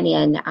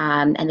companion,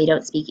 and they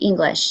don't speak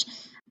English.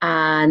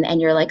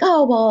 And you're like,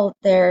 oh, well,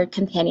 their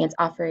companion's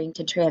offering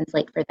to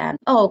translate for them.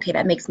 Oh, okay,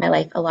 that makes my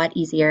life a lot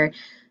easier.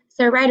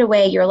 So right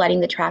away, you're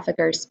letting the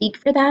trafficker speak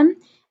for them.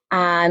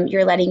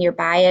 You're letting your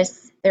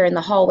bias, they're in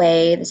the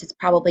hallway. This is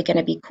probably going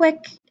to be quick.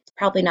 It's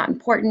probably not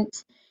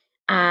important.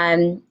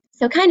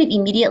 So kind of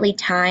immediately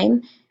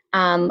time,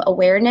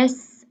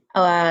 awareness,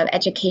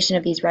 education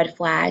of these red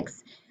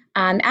flags.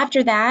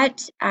 After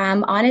that,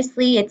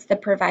 honestly, it's the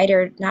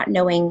provider not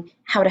knowing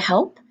how to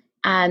help,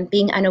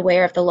 being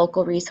unaware of the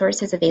local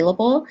resources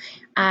available.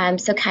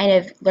 So kind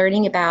of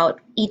learning about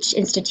each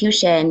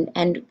institution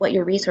and what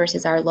your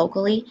resources are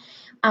locally.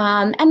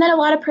 And then a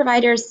lot of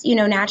providers,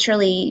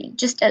 naturally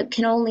just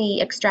can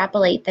only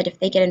extrapolate that if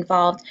they get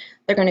involved,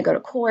 they're going to go to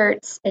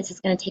court. It's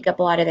just going to take up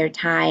a lot of their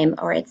time,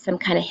 or it's some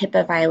kind of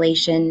HIPAA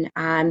violation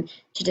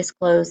to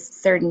disclose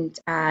certain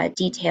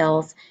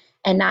details,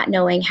 and not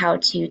knowing how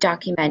to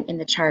document in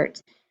the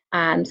chart.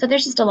 So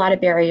there's just a lot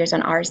of barriers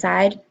on our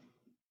side.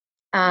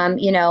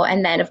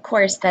 And then of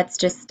course that's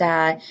just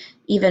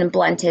even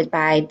blunted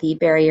by the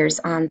barriers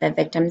on the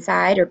victim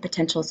side or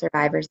potential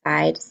survivor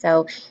side.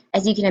 So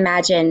as you can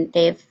imagine,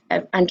 they've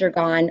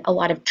undergone a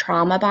lot of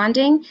trauma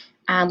bonding,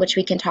 which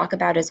we can talk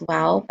about as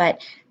well,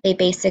 but they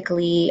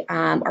basically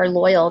are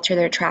loyal to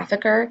their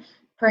trafficker,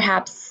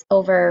 perhaps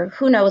over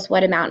who knows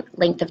what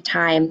length of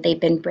time. They've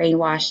been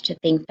brainwashed to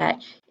think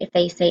that if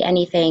they say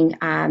anything,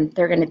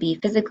 they're going to be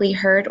physically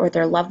hurt, or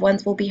their loved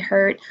ones will be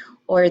hurt,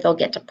 or they'll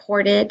get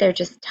deported. There are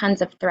just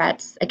tons of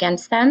threats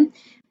against them.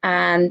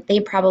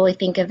 They probably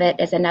think of it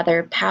as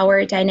another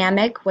power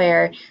dynamic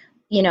where,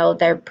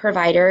 their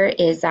provider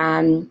is,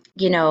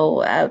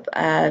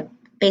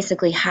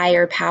 basically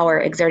higher power,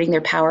 exerting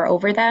their power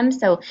over them.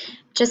 So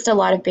just a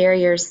lot of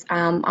barriers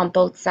on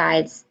both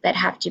sides that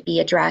have to be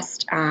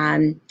addressed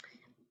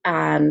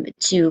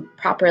to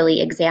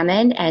properly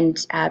examine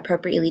and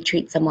appropriately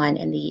treat someone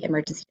in the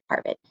emergency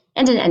department,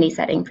 and in any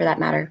setting for that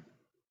matter.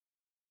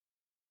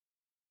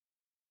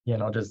 Yeah,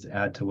 and I'll just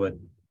add to what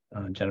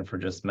Jennifer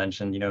just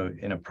mentioned.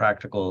 In a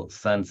practical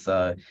sense,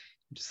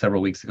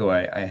 several weeks ago,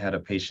 I had a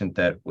patient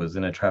that was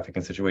in a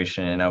trafficking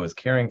situation, and I was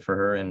caring for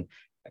her, and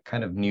I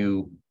kind of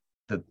knew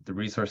the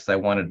resources I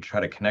wanted to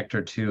try to connect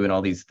her to and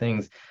all these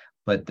things.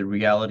 But the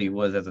reality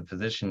was, as a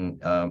physician,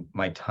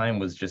 my time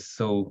was just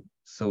so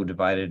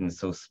divided and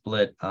so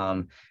split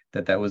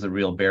that was a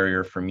real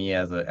barrier for me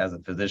as a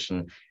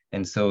physician.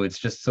 And so it's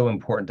just so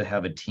important to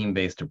have a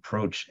team-based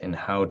approach in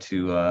how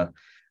to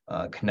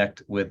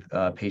connect with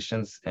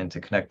patients and to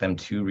connect them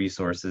to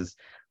resources.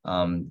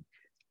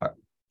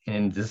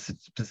 In this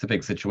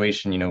specific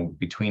situation,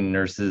 between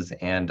nurses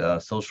and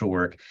social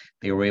work,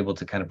 they were able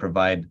to kind of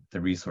provide the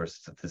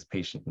resources that this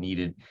patient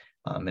needed.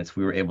 And so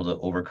we were able to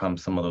overcome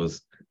some of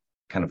those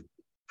kind of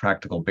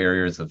practical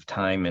barriers of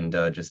time and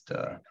just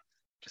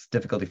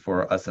difficulty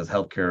for us as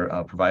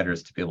healthcare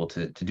providers to be able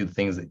to do the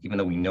things that, even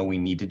though we know we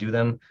need to do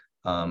them,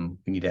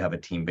 we need to have a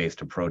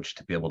team-based approach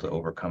to be able to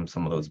overcome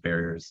some of those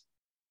barriers.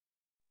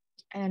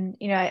 And,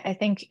 I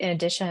think in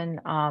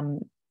addition,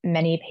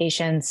 many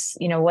patients,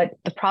 what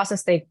the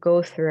process they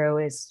go through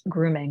is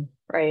grooming,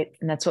 right?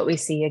 And that's what we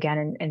see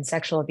again in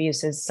sexual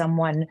abuse, is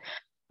someone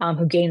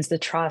who gains the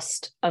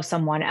trust of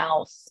someone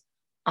else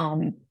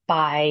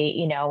by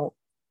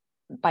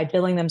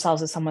billing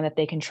themselves as someone that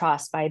they can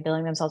trust, by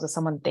billing themselves as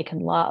someone that they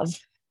can love.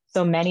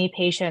 So many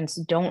patients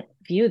don't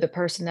view the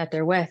person that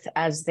they're with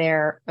as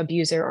their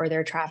abuser or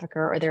their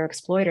trafficker or their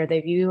exploiter. They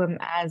view them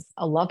as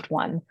a loved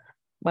one,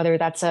 whether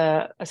that's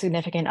a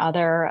significant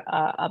other,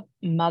 a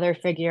mother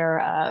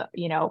figure,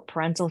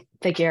 parental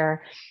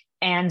figure.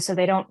 And so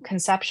they don't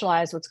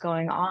conceptualize what's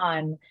going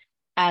on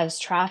as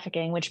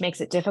trafficking, which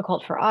makes it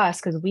difficult for us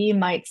because we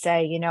might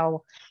say,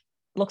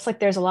 looks like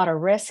there's a lot of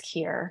risk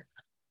here.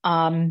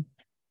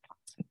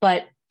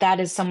 But that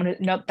is someone who,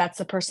 nope, that's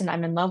the person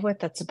I'm in love with.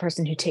 That's the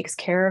person who takes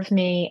care of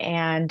me.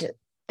 And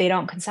they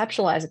don't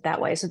conceptualize it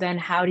that way. So then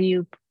how do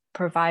you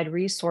provide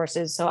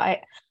resources? So I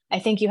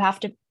think you have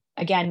to,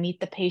 again, meet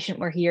the patient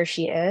where he or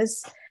she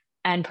is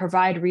and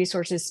provide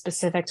resources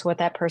specific to what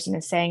that person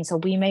is saying. So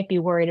we might be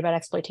worried about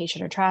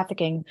exploitation or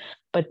trafficking,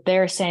 but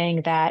they're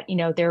saying that,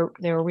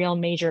 their real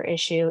major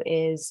issue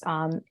is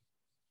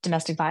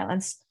domestic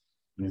violence.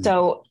 Mhm.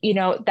 So,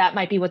 that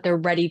might be what they're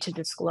ready to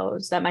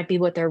disclose. That might be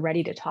what they're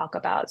ready to talk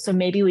about. So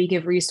maybe we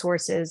give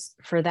resources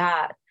for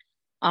that.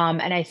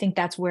 And I think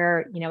that's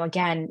where,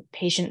 again,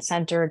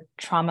 patient-centered,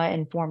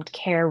 trauma-informed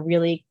care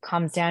really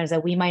comes down, is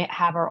that we might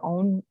have our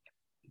own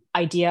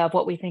idea of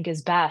what we think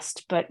is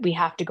best, but we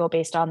have to go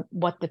based on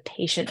what the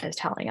patient is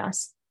telling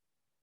us.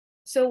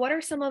 So what are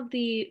some of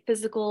the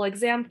physical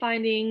exam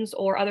findings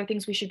or other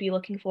things we should be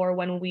looking for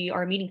when we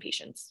are meeting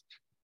patients?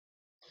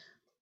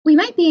 We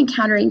might be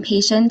encountering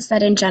patients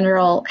that in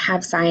general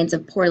have signs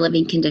of poor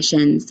living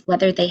conditions,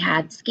 whether they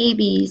had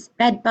scabies,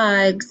 bed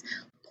bugs,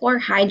 poor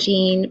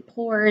hygiene,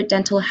 poor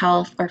dental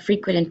health, or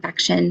frequent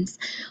infections.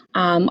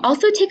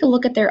 Also take a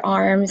look at their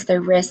arms, their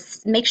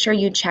wrists, make sure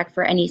you check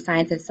for any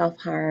signs of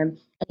self-harm,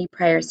 any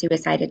prior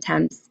suicide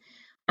attempts.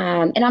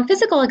 And on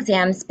physical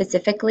exams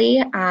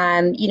specifically,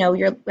 we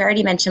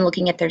already mentioned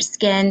looking at their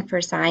skin for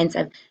signs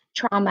of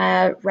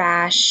trauma,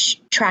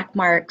 rash, track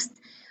marks.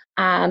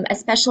 A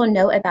special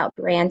note about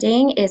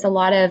branding is a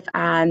lot of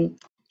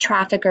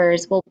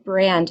traffickers will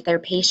brand their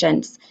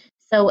patients.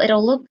 So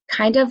it'll look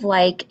kind of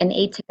like an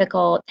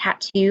atypical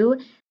tattoo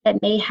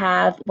that may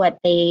have what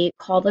they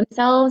call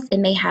themselves. It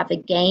may have a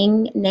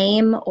gang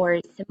name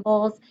or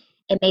symbols.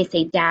 It may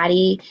say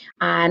daddy.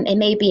 It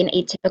may be in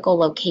atypical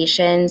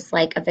locations,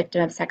 like a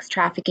victim of sex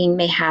trafficking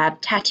may have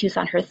tattoos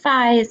on her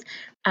thighs,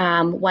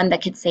 one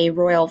that could say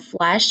Royal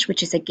Flush,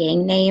 which is a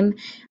gang name,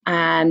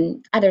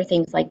 other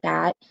things like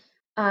that.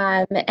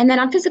 And then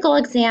on physical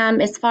exam,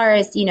 as far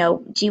as,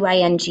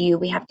 GYN,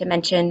 we have to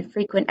mention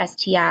frequent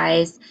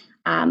STIs,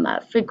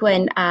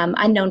 frequent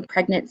unknown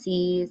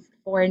pregnancies,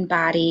 foreign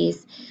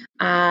bodies.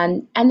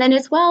 And then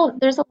as well,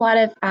 there's a lot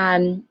of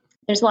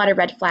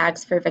red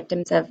flags for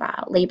victims of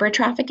labor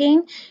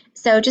trafficking.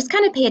 So just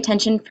kind of pay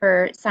attention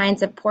for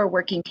signs of poor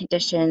working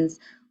conditions,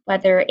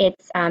 whether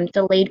it's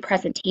delayed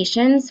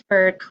presentations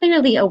for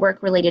clearly a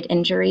work-related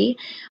injury,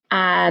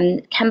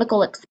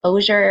 chemical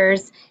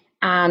exposures,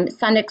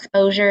 sun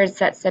exposures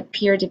that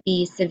appear to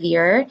be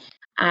severe,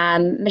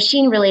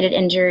 machine-related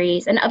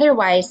injuries, and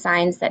otherwise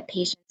signs that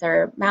patients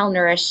are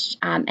malnourished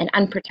and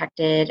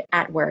unprotected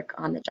at work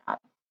on the job.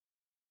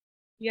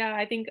 Yeah,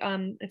 I think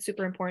it's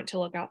super important to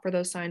look out for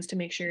those signs to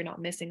make sure you're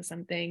not missing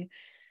something.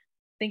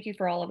 Thank you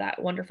for all of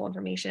that wonderful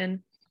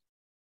information.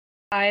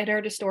 I had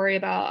heard a story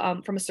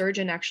about from a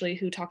surgeon actually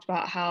who talked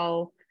about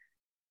how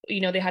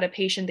they had a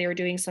patient they were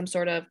doing some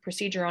sort of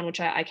procedure on,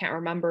 which I can't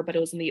remember, but it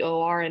was in the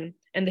OR, and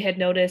they had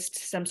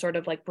noticed some sort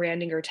of like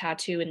branding or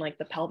tattoo in like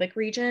the pelvic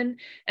region,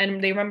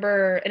 and they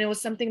remember, and it was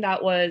something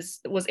that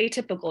was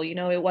atypical.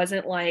 It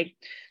wasn't like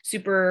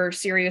super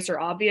serious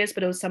or obvious,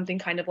 but it was something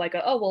kind of like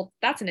oh well,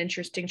 that's an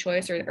interesting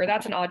choice, or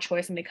that's an odd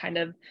choice, and they kind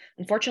of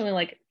unfortunately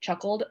like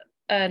chuckled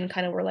and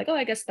kind of were like, oh,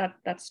 I guess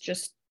that's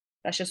just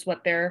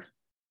what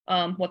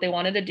they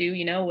wanted to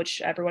do,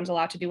 which everyone's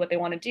allowed to do what they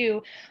want to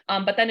do.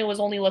 But then it was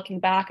only looking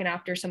back and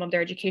after some of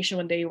their education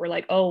when they were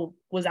like, oh,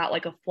 was that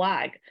like a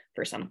flag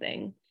for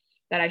something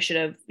that I should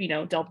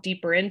have, delved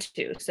deeper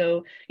into?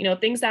 So,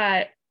 things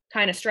that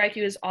kind of strike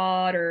you as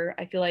odd, or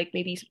I feel like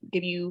maybe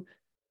give you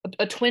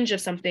a twinge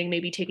of something,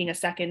 maybe taking a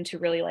second to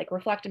really like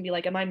reflect and be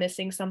like, am I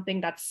missing something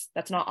that's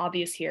not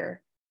obvious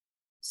here?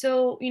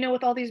 So,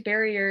 with all these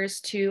barriers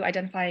to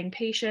identifying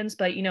patients,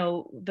 but,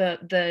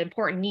 the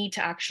important need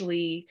to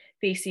actually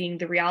facing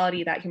the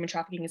reality that human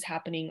trafficking is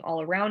happening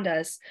all around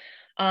us.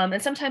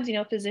 And sometimes,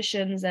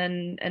 physicians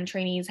and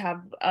trainees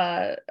have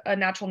a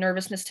natural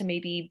nervousness to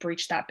maybe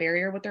breach that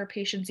barrier with their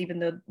patients, even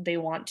though they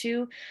want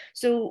to.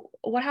 So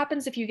what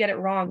happens if you get it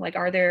wrong? Like,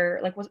 are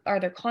there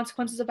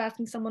consequences of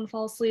asking someone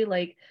falsely?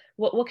 Like,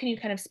 what can you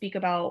kind of speak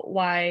about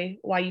why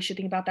you should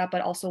think about that,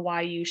 but also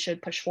why you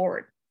should push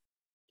forward?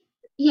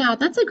 Yeah,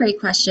 that's a great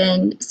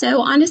question.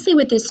 So honestly,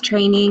 with this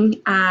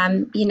training,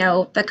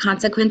 the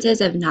consequences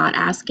of not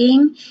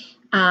asking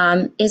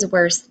is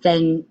worse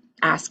than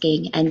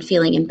asking and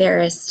feeling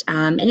embarrassed.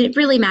 And it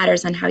really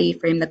matters on how you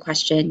frame the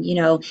question.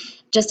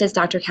 Just as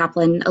Dr.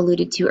 Kaplan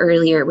alluded to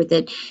earlier, with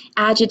an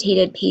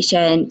agitated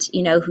patient,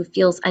 who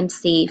feels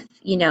unsafe,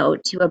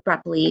 to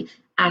abruptly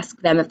ask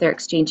them if they're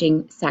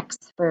exchanging sex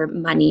for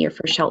money or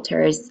for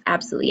shelter is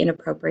absolutely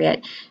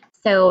inappropriate.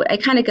 So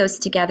it kind of goes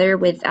together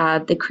with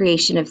the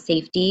creation of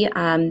safety.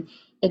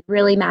 It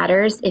really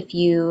matters if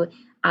you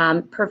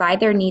provide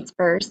their needs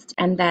first,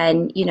 and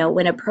then,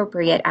 when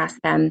appropriate,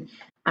 ask them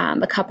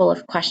a couple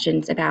of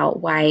questions about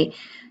why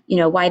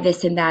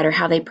this and that, or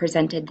how they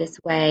presented this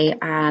way.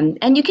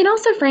 And you can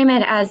also frame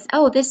it as,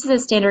 oh, this is a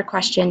standard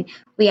question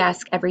we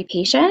ask every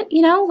patient,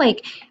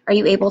 like, are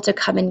you able to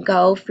come and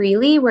go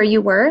freely where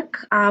you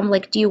work?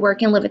 Like, do you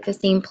work and live at the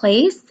same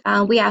place?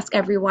 We ask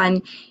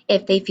everyone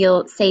if they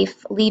feel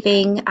safe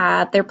leaving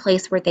their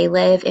place where they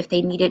live, if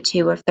they needed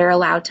to, if they're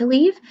allowed to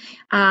leave,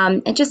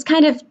 and just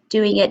kind of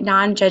doing it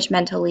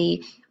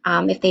non-judgmentally.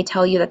 If they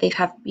tell you that they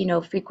have,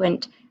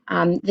 frequent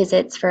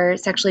visits for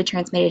sexually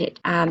transmitted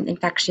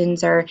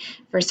infections or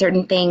for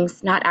certain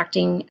things, not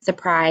acting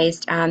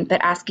surprised,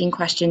 but asking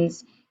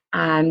questions,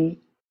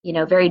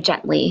 very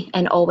gently,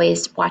 and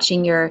always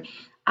watching your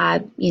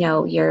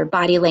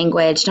body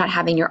language, not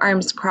having your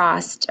arms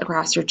crossed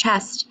across your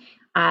chest,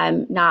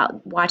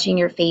 not watching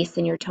your face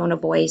and your tone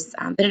of voice.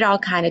 But it all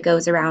kind of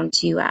goes around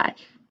to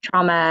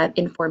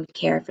trauma-informed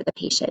care for the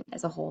patient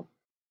as a whole.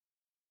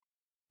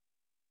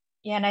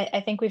 Yeah, and I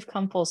think we've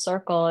come full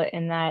circle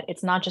in that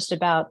it's not just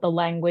about the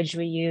language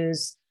we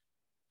use,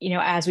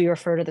 as we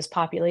refer to this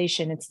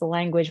population, it's the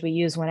language we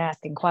use when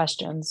asking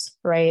questions,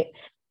 right?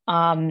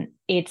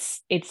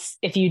 It's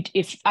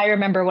if I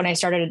remember when I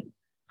started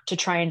to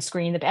try and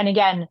screen and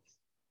again,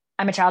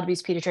 I'm a child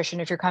abuse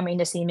pediatrician. If you're coming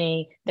to see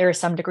me, there is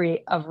some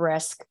degree of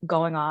risk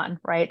going on,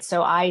 right?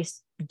 So I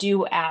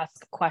do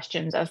ask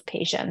questions of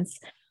patients,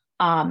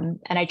 and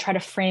I try to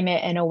frame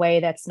it in a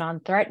way that's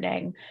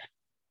non-threatening.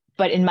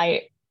 But in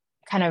my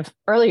kind of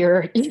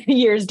earlier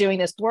years doing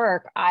this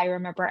work, I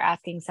remember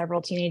asking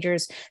several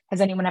teenagers, has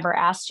anyone ever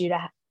asked you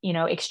to,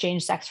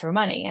 exchange sex for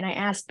money? And I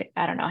asked,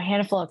 I don't know, a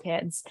handful of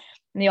kids,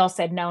 and they all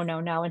said, no,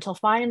 until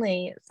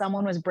finally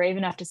someone was brave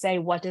enough to say,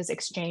 what does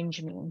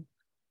exchange mean?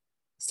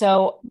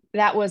 So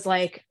that was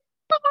like,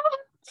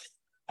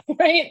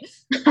 right?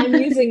 I'm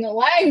using a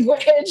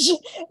language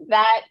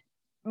that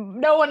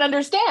no one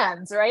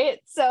understands, right?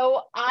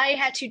 So I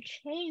had to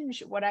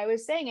change what I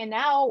was saying. And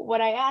now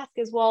what I ask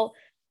is, well,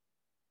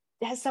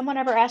 has someone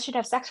ever asked you to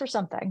have sex for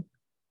something?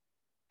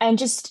 And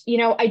just,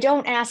 I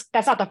don't ask,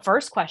 that's not the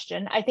first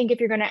question. I think if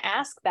you're going to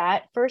ask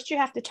that, first you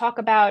have to talk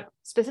about,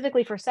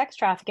 specifically for sex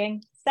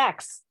trafficking,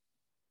 sex.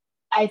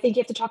 I think you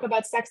have to talk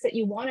about sex that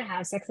you want to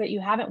have, sex that you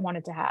haven't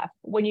wanted to have.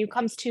 When it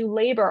comes to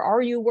labor,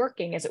 are you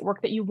working? Is it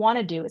work that you want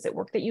to do? Is it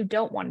work that you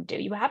don't want to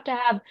do? You have to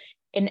have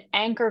an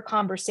anchor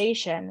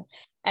conversation,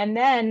 and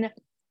then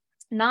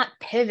not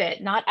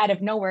pivot, not out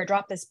of nowhere,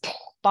 drop this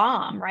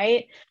bomb,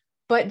 right?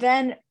 But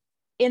then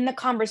in the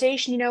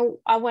conversation,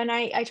 when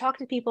I talk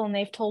to people and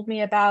they've told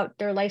me about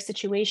their life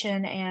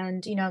situation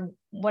and,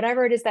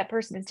 whatever it is that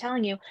person is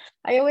telling you,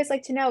 I always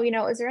like to know,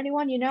 is there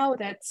anyone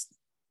that's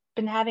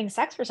been having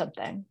sex for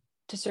something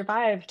to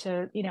survive,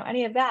 to,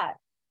 any of that?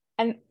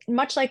 And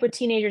much like with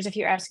teenagers, if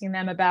you're asking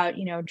them about,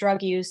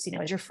 drug use,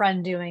 is your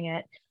friend doing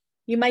it?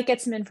 You might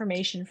get some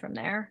information from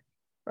there,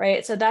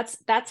 right? So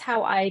that's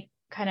how I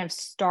kind of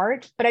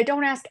start, but I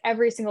don't ask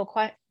every single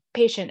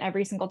patient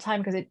every single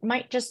time because it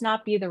might just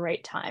not be the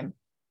right time.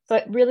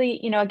 But really,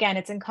 again,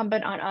 it's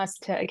incumbent on us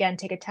to, again,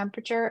 take a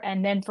temperature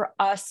and then for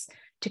us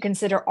to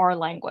consider our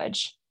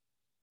language.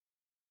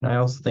 And I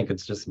also think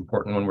it's just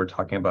important when we're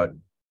talking about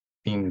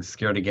being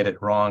scared to get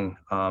it wrong.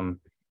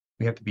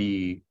 We have to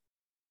be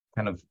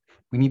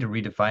we need to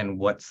redefine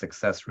what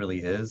success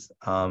really is.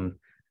 A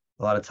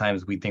lot of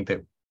times we think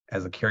that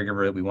as a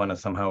caregiver, we want to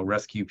somehow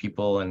rescue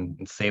people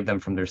and save them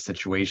from their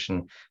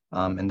situation.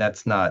 And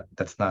that's not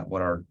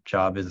what our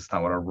job is. It's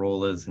not what our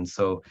role is. And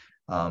so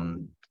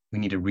we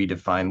need to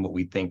redefine what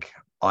we think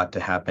ought to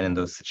happen in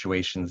those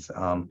situations.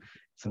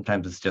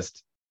 Sometimes it's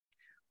just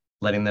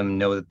letting them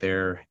know that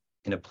they're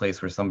in a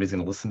place where somebody's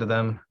going to listen to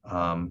them,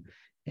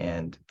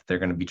 and they're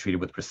going to be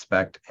treated with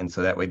respect. And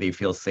so that way they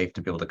feel safe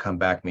to be able to come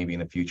back maybe in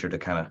the future to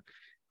kind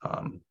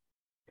of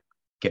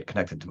get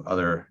connected to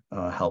other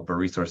help or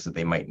resources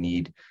they might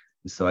need.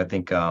 So I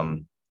think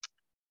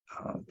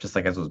just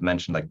like as was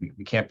mentioned, like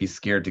we can't be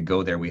scared to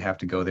go there. We have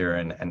to go there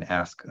and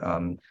ask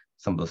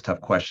some of those tough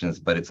questions,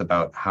 but it's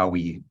about how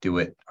we do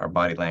it, our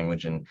body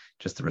language, and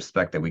just the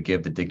respect that we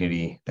give, the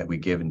dignity that we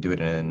give, and do it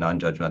in a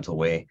non-judgmental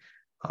way.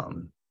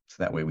 So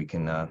that way we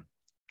can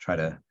try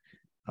to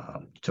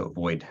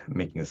avoid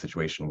making the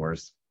situation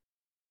worse.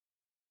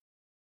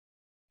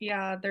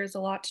 Yeah, there's a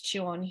lot to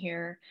chew on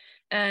here.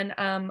 And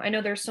I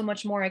know there's so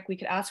much more like we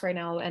could ask right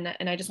now. And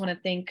I just want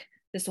to thank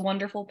this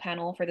wonderful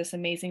panel for this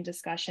amazing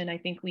discussion. I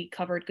think we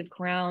covered good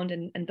ground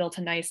and built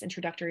a nice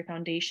introductory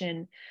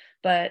foundation,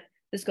 but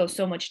this goes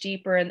so much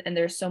deeper and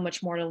there's so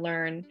much more to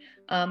learn.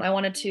 I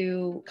wanted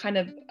to kind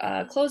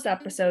of close the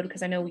episode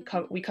because I know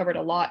we covered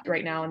a lot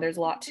right now and there's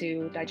a lot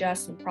to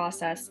digest and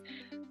process.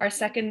 Our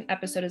second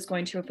episode is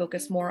going to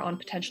focus more on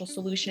potential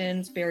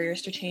solutions,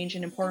 barriers to change,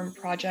 and important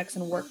projects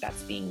and work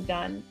that's being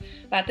done.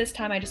 But at this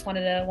time, I just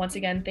wanted to once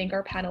again thank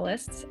our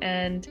panelists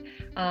and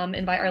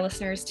invite our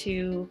listeners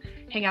to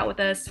hang out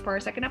with us for our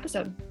second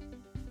episode.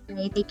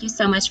 Great. Thank you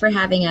so much for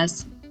having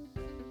us.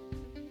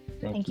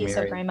 Thank you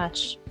so very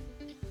much.